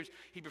course of years,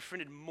 he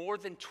befriended more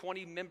than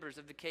 20 members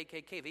of the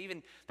KKK.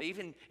 They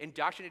even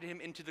indoctrinated him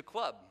into the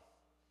club.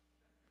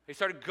 They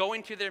started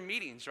going to their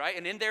meetings, right?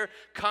 And in their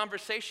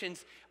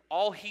conversations,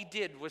 all he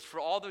did was, for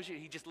all those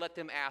years, he just let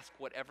them ask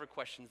whatever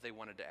questions they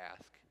wanted to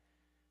ask.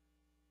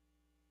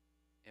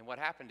 And what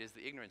happened is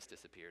the ignorance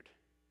disappeared.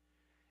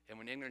 And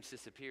when ignorance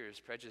disappears,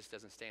 prejudice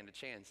doesn't stand a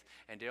chance.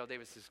 And Daryl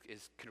Davis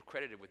is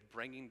credited with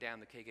bringing down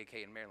the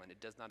KKK in Maryland.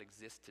 It does not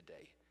exist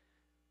today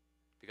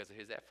because of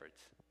his efforts.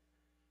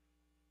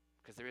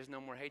 Because there is no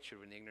more hatred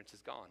when the ignorance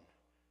is gone.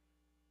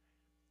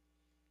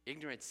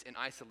 Ignorance and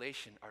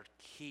isolation are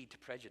key to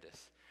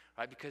prejudice,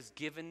 right? Because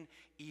given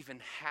even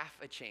half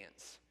a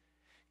chance,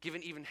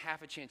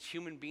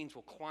 human beings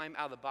will climb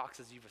out of the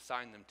boxes you've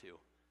assigned them to.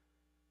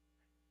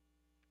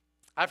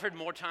 I've heard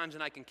more times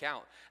than I can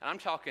count, and I'm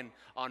talking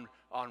on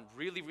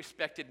really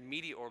respected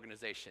media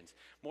organizations,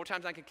 more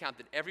times than I can count,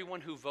 that everyone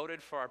who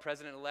voted for our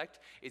president-elect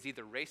is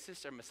either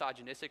racist or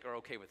misogynistic or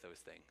okay with those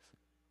things.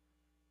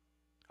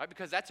 Right?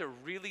 Because that's a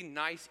really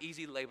nice,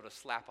 easy label to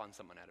slap on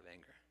someone out of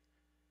anger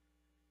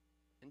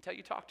until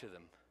you talk to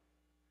them.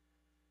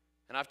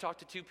 And I've talked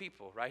to two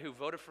people, right, who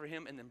voted for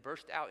him and then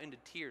burst out into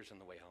tears on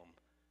the way home.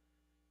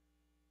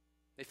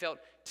 They felt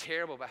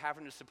terrible about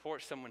having to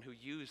support someone who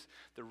used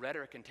the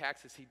rhetoric and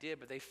tactics he did,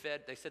 but they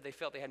said they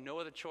felt they had no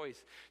other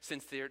choice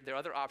since their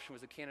other option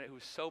was a candidate who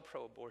was so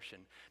pro-abortion.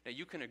 Now,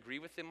 you can agree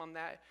with them on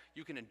that.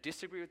 You can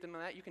disagree with them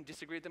on that. You can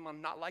disagree with them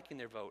on not liking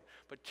their vote.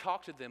 But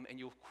talk to them and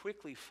you'll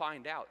quickly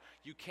find out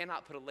you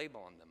cannot put a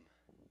label on them.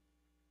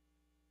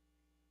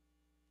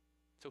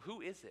 So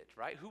who is it,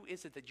 right? Who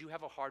is it that you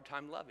have a hard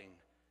time loving?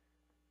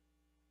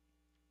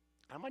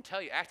 I'm going to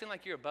tell you, acting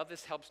like you're above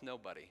this helps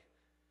nobody.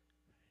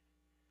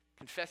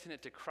 Confessing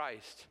it to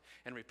Christ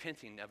and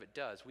repenting of it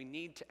does. We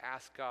need to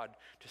ask God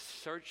to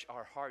search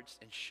our hearts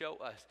and show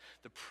us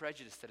the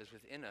prejudice that is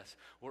within us.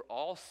 We're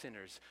all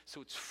sinners,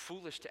 so it's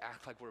foolish to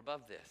act like we're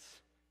above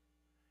this.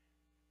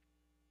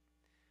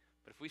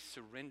 But if we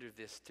surrender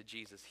this to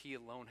Jesus, he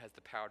alone has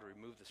the power to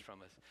remove this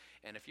from us.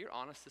 And if you're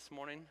honest this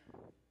morning,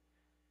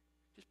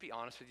 just be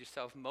honest with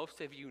yourself.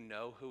 Most of you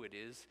know who it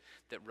is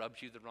that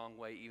rubs you the wrong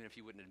way, even if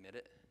you wouldn't admit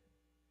it.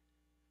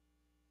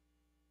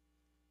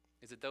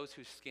 Is it those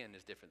whose skin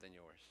is different than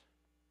yours?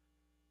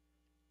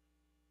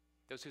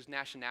 Those whose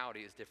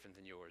nationality is different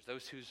than yours?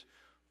 Those whose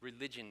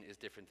religion is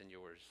different than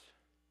yours?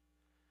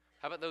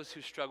 How about those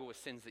who struggle with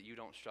sins that you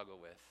don't struggle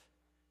with?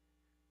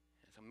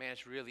 And so, man,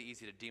 it's really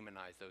easy to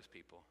demonize those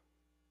people.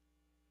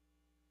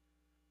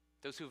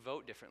 Those who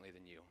vote differently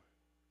than you.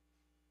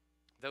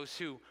 Those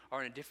who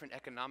are in a different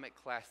economic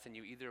class than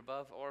you, either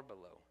above or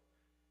below.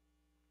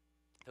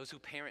 Those who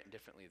parent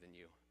differently than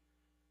you.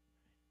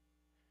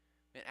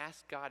 And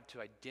ask God to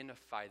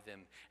identify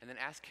them, and then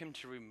ask him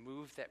to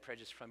remove that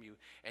prejudice from you.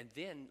 And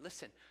then,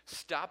 listen,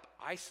 stop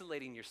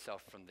isolating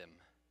yourself from them.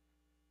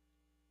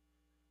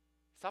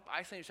 Stop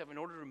isolating yourself in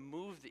order to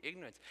remove the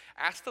ignorance.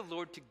 Ask the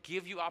Lord to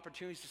give you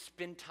opportunities to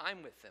spend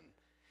time with them.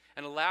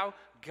 And allow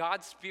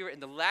God's Spirit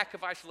and the lack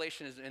of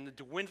isolation and the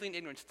dwindling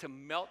ignorance to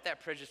melt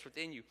that prejudice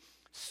within you.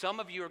 Some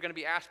of you are going to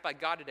be asked by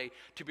God today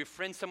to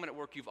befriend someone at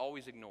work you've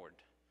always ignored.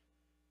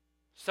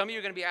 Some of you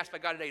are going to be asked by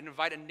God today to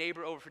invite a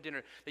neighbor over for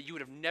dinner that you would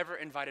have never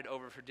invited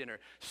over for dinner.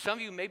 Some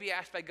of you may be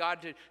asked by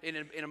God to,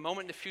 in a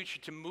moment in the future,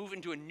 to move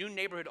into a new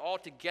neighborhood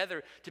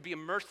altogether, to be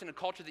immersed in a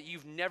culture that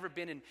you've never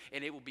been in,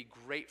 and it will be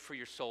great for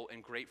your soul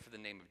and great for the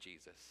name of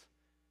Jesus.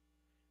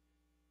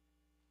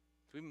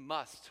 We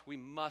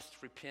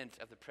must repent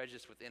of the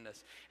prejudice within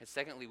us. And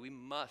secondly,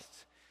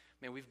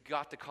 we've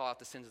got to call out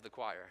the sins of the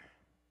choir.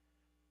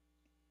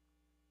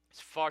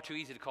 It's far too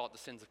easy to call it the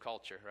sins of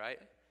culture, right?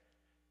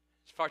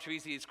 It's far too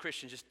easy as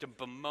Christians just to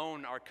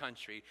bemoan our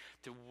country,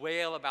 to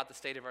wail about the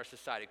state of our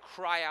society,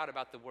 cry out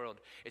about the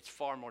world. It's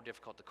far more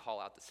difficult to call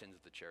out the sins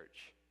of the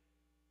church.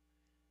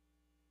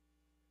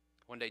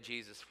 One day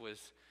Jesus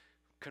was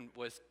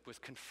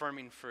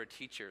confirming for a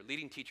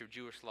leading teacher of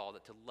Jewish law,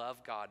 that to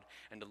love God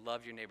and to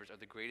love your neighbors are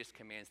the greatest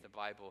commands in the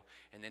Bible.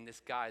 And then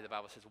this guy, the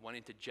Bible says,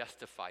 wanting to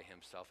justify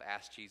himself,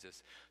 asked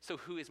Jesus, so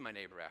who is my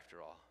neighbor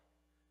after all?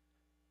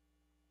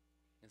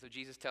 And so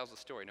Jesus tells the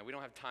story. Now, we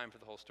don't have time for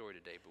the whole story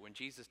today, but when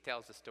Jesus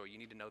tells the story, you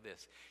need to know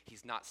this.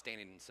 He's not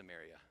standing in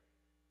Samaria.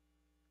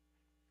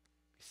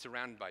 He's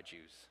surrounded by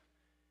Jews.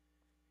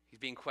 He's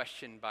being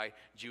questioned by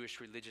Jewish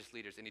religious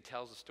leaders, and he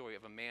tells the story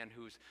of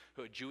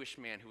a Jewish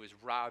man who was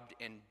robbed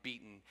and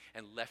beaten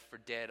and left for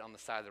dead on the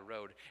side of the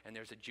road. And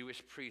there's a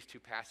Jewish priest who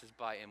passes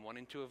by, and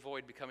wanting to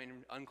avoid becoming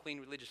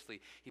unclean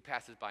religiously, he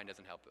passes by and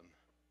doesn't help him.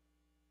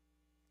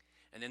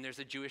 And then there's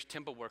a Jewish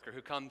temple worker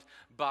who comes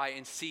by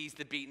and sees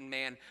the beaten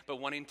man,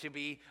 but wanting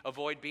to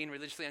avoid being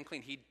religiously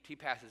unclean, he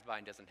passes by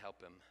and doesn't help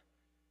him.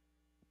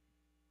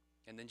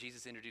 And then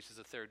Jesus introduces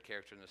a third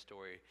character in the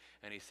story,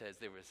 and he says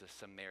there was a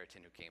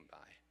Samaritan who came by.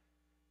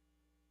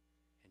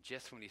 And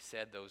just when he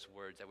said those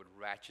words, that would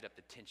ratchet up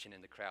the tension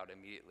in the crowd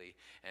immediately.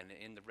 And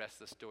in the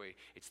rest of the story,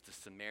 it's the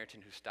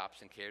Samaritan who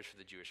stops and cares for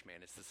the Jewish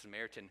man. It's the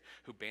Samaritan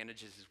who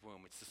bandages his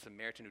wound. It's the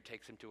Samaritan who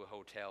takes him to a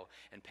hotel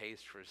and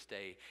pays for his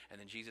stay. And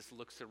then Jesus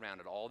looks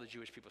around at all the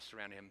Jewish people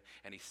surrounding him,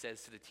 and he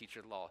says to the teacher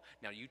of law,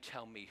 now you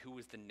tell me, who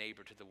was the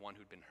neighbor to the one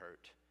who'd been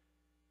hurt?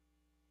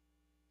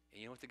 And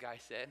you know what the guy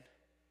said?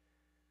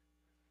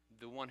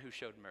 The one who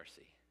showed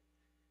mercy.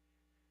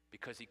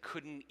 Because he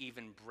couldn't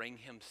even bring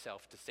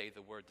himself to say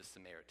the word the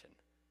Samaritan.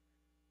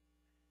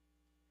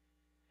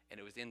 And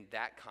it was in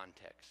that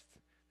context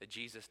that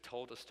Jesus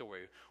told a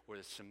story where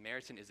the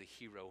Samaritan is a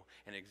hero,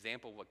 an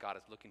example of what God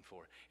is looking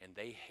for, and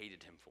they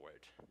hated him for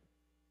it.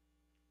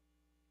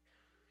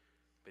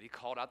 But he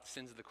called out the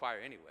sins of the choir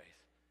anyways.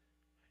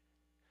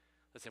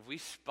 Listen, if we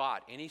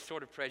spot any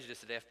sort of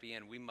prejudice at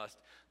FBN, we must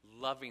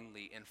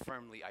lovingly and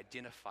firmly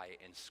identify it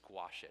and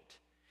squash it.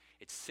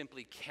 It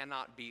simply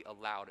cannot be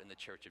allowed in the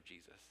church of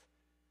Jesus.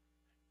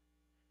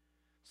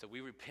 So we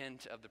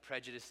repent of the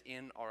prejudice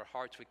in our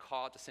hearts. We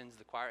call out the sins of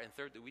the choir. And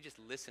thirdly, we just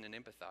listen and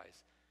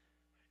empathize.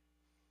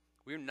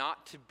 We're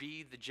not to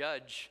be the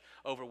judge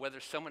over whether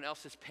someone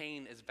else's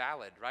pain is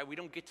valid, right? We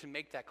don't get to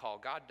make that call.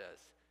 God does.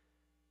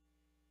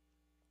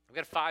 I've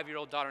got a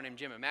 5-year-old daughter named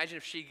Jim. Imagine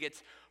if she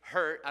gets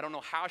hurt. I don't know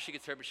how she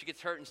gets hurt, but she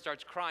gets hurt and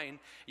starts crying.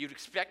 You'd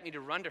expect me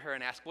to run to her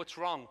and ask, what's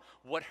wrong?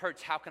 What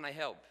hurts? How can I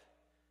help?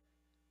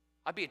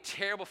 I'd be a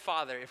terrible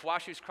father if while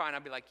she was crying,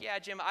 I'd be like, yeah,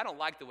 Jim, I don't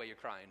like the way you're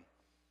crying.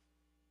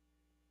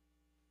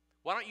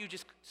 Why don't you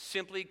just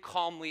simply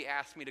calmly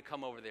ask me to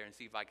come over there and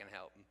see if I can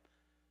help?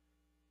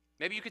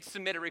 Maybe you could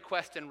submit a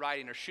request in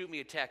writing or shoot me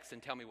a text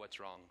and tell me what's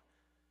wrong.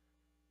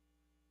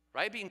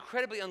 Right? It'd be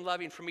incredibly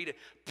unloving for me to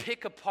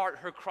pick apart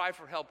her cry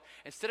for help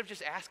instead of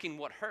just asking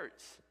what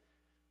hurts.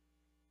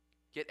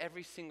 Yet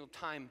every single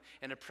time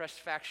an oppressed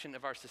faction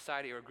of our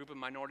society or a group of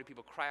minority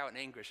people cry out in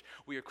anguish,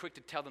 we are quick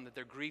to tell them that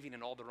they're grieving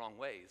in all the wrong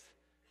ways.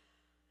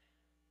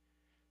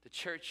 The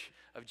church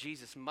of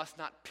Jesus must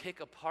not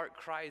pick apart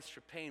cries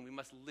for pain. We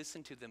must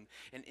listen to them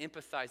and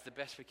empathize the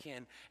best we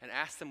can and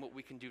ask them what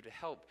we can do to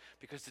help,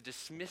 because to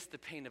dismiss the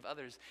pain of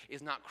others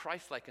is not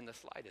Christ-like in the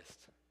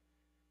slightest.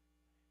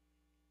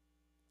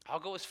 I'll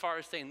go as far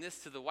as saying this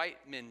to the white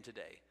men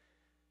today,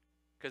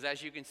 because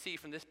as you can see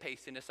from this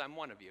pastiness, I'm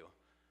one of you.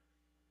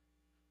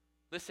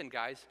 Listen,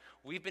 guys,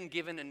 we've been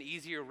given an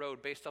easier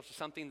road based off of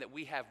something that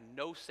we have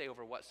no say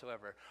over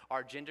whatsoever,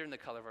 our gender and the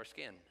color of our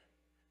skin.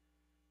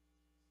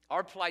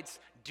 Our plights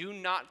do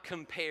not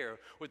compare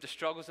with the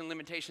struggles and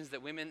limitations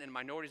that women and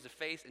minorities have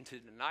faced, and to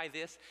deny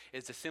this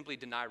is to simply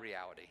deny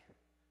reality.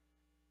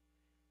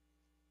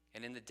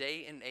 And in the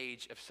day and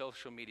age of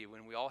social media,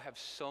 when we all have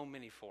so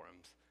many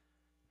forums,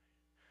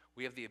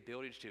 we have the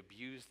ability to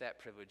abuse that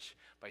privilege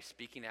by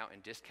speaking out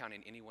and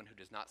discounting anyone who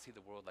does not see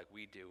the world like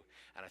we do.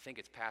 And I think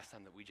it's past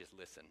time that we just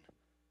listen. We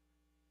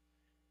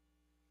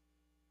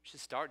should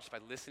start just by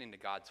listening to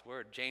God's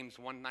word. James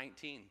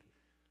 1:19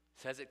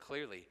 says it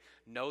clearly.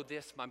 Know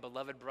this, my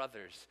beloved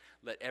brothers,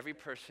 let every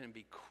person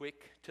be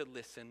quick to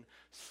listen,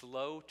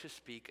 slow to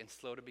speak, and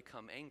slow to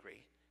become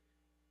angry.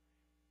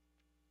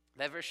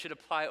 That verse should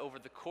apply over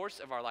the course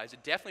of our lives.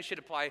 It definitely should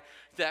apply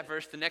to that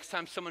verse the next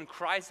time someone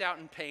cries out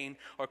in pain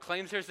or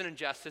claims there's an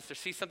injustice or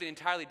sees something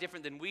entirely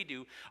different than we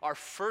do. Our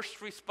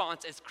first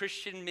response as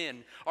Christian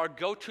men, our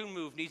go-to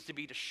move needs to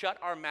be to shut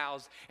our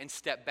mouths and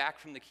step back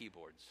from the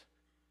keyboards.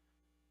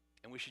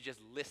 And we should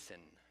just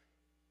listen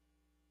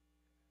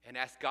and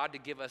ask God to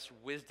give us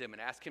wisdom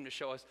and ask him to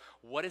show us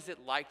what is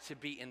it like to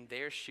be in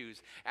their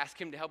shoes. Ask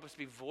him to help us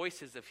be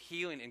voices of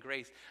healing and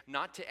grace,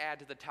 not to add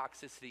to the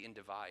toxicity and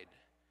divide.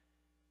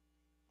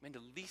 Man,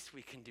 the least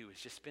we can do is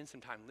just spend some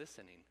time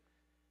listening.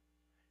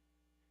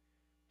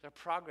 Our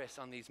progress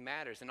on these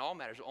matters, and all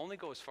matters, will only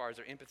go as far as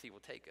our empathy will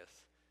take us.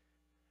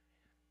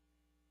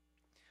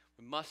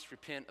 We must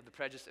repent of the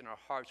prejudice in our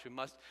hearts. We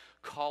must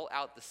call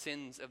out the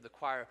sins of the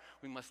choir.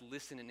 We must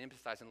listen and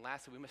empathize. And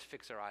lastly, we must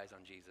fix our eyes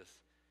on Jesus.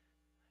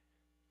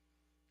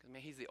 Because,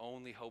 man, he's the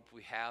only hope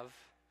we have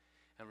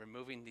in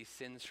removing these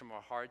sins from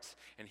our hearts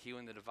and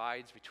healing the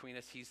divides between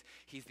us.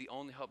 He's the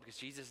only hope, because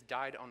Jesus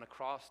died on the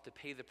cross to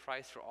pay the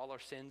price for all our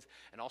sins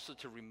and also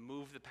to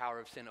remove the power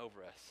of sin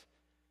over us.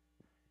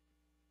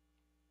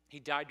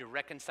 He died to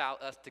reconcile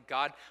us to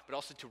God, but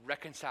also to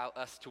reconcile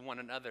us to one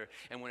another.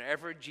 And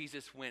wherever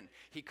Jesus went,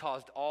 he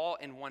caused awe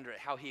and wonder at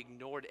how he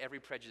ignored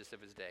every prejudice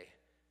of his day.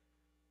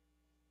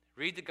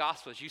 Read the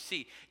Gospels. You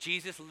see,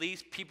 Jesus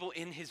leaves people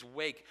in his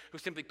wake who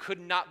simply could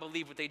not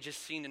believe what they'd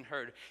just seen and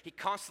heard. He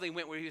constantly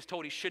went where he was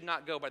told he should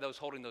not go by those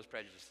holding those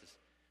prejudices.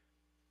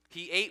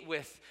 He ate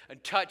with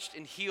and touched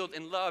and healed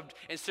and loved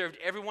and served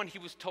everyone he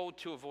was told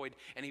to avoid,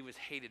 and he was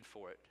hated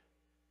for it.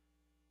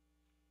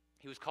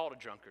 He was called a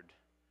drunkard.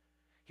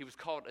 He was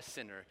called a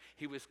sinner.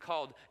 He was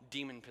called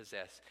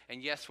demon-possessed.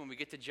 And yes, when we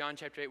get to John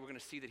chapter 8, we're going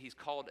to see that he's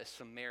called a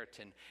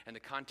Samaritan. And the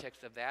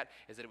context of that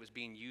is that it was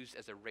being used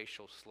as a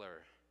racial slur.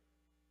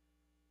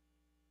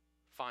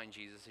 Fine,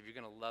 Jesus, if you're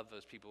going to love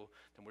those people,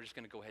 then we're just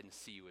going to go ahead and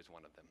see you as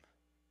one of them.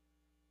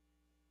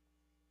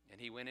 And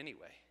he went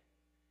anyway.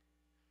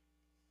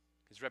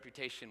 His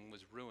reputation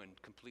was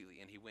ruined completely,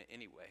 and he went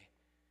anyway.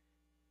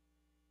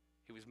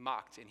 He was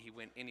mocked, and he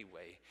went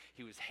anyway.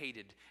 He was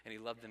hated, and he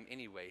loved them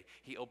anyway.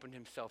 He opened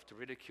himself to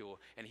ridicule,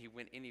 and he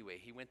went anyway.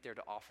 He went there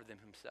to offer them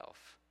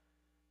himself.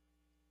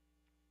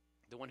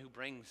 The one who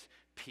brings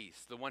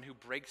peace, the one who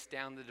breaks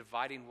down the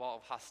dividing wall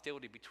of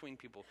hostility between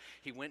people.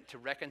 He went to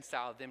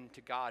reconcile them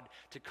to God,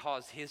 to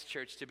cause his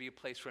church to be a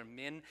place where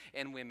men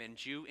and women,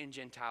 Jew and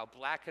Gentile,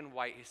 black and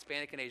white,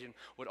 Hispanic and Asian,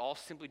 would all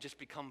simply just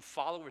become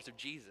followers of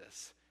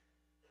Jesus.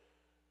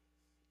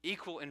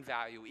 Equal in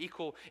value,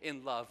 equal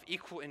in love,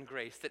 equal in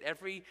grace, that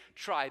every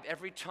tribe,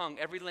 every tongue,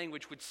 every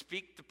language would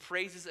speak the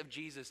praises of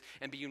Jesus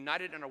and be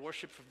united in our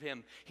worship of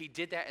him. He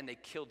did that, and they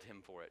killed him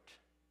for it.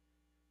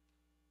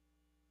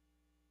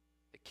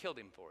 They killed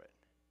him for it.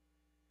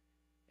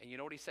 And you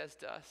know what he says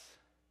to us?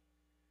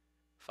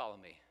 Follow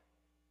me.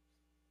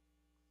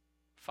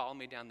 Follow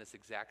me down this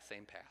exact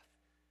same path.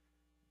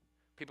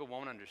 People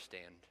won't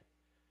understand.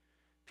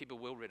 People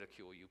will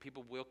ridicule you.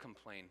 People will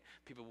complain.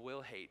 People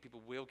will hate.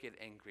 People will get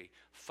angry.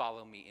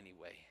 Follow me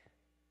anyway.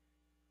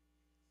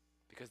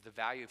 Because the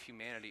value of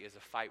humanity is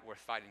a fight worth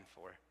fighting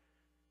for.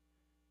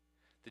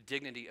 The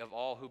dignity of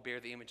all who bear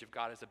the image of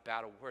God is a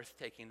battle worth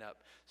taking up.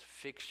 So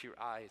fix your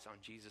eyes on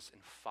Jesus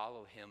and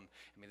follow him.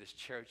 And may this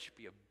church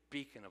be a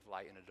beacon of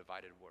light in a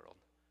divided world.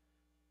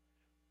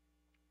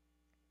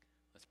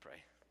 Let's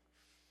pray.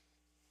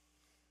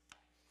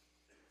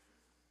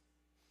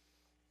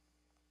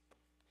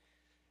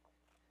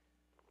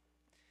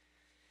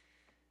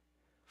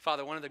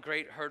 Father, one of the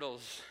great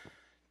hurdles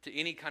to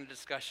any kind of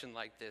discussion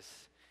like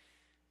this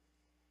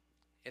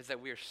is that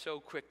we are so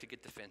quick to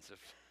get defensive.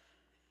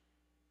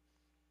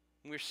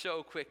 We're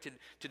so quick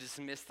to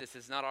dismiss this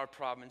as not our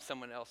problem and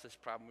someone else's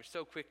problem. We're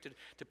so quick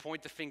to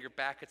point the finger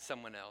back at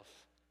someone else.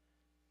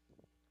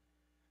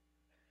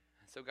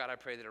 And so, God, I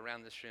pray that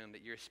around this room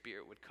that your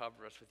Spirit would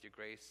cover us with your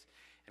grace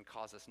and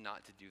cause us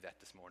not to do that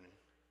this morning.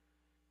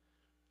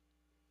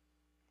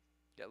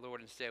 Yet,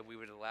 Lord, instead we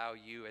would allow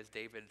you, as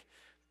David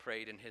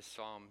prayed in his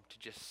psalm, to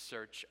just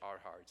search our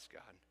hearts,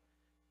 God.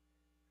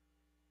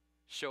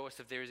 Show us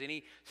if there's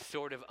any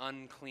sort of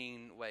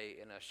unclean way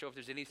in us. Show if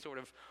there's any sort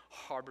of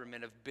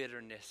harborment of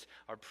bitterness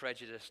or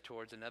prejudice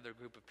towards another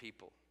group of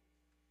people.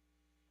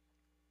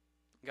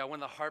 God,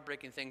 one of the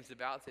heartbreaking things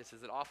about this is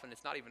that often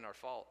it's not even our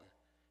fault.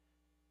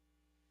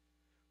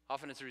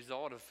 Often it's a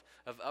result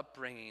of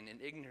upbringing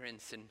and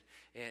ignorance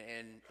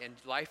and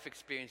life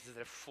experiences that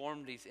have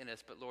formed these in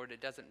us. But Lord, it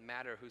doesn't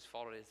matter whose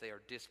fault it is. They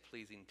are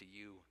displeasing to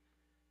you.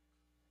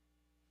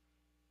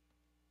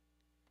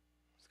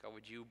 So God,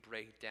 would you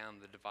break down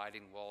the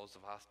dividing walls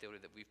of hostility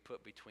that we've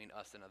put between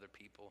us and other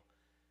people?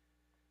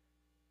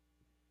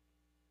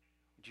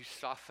 Would you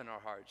soften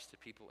our hearts to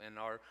people in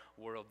our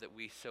world that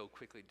we so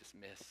quickly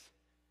dismiss?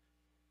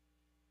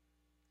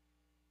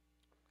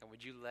 And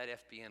would you let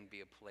FBN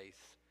be a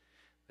place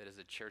that is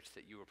a church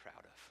that you are proud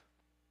of?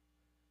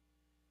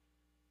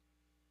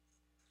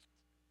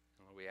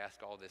 And Lord, we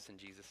ask all this in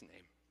Jesus'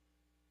 name.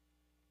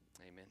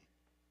 Amen.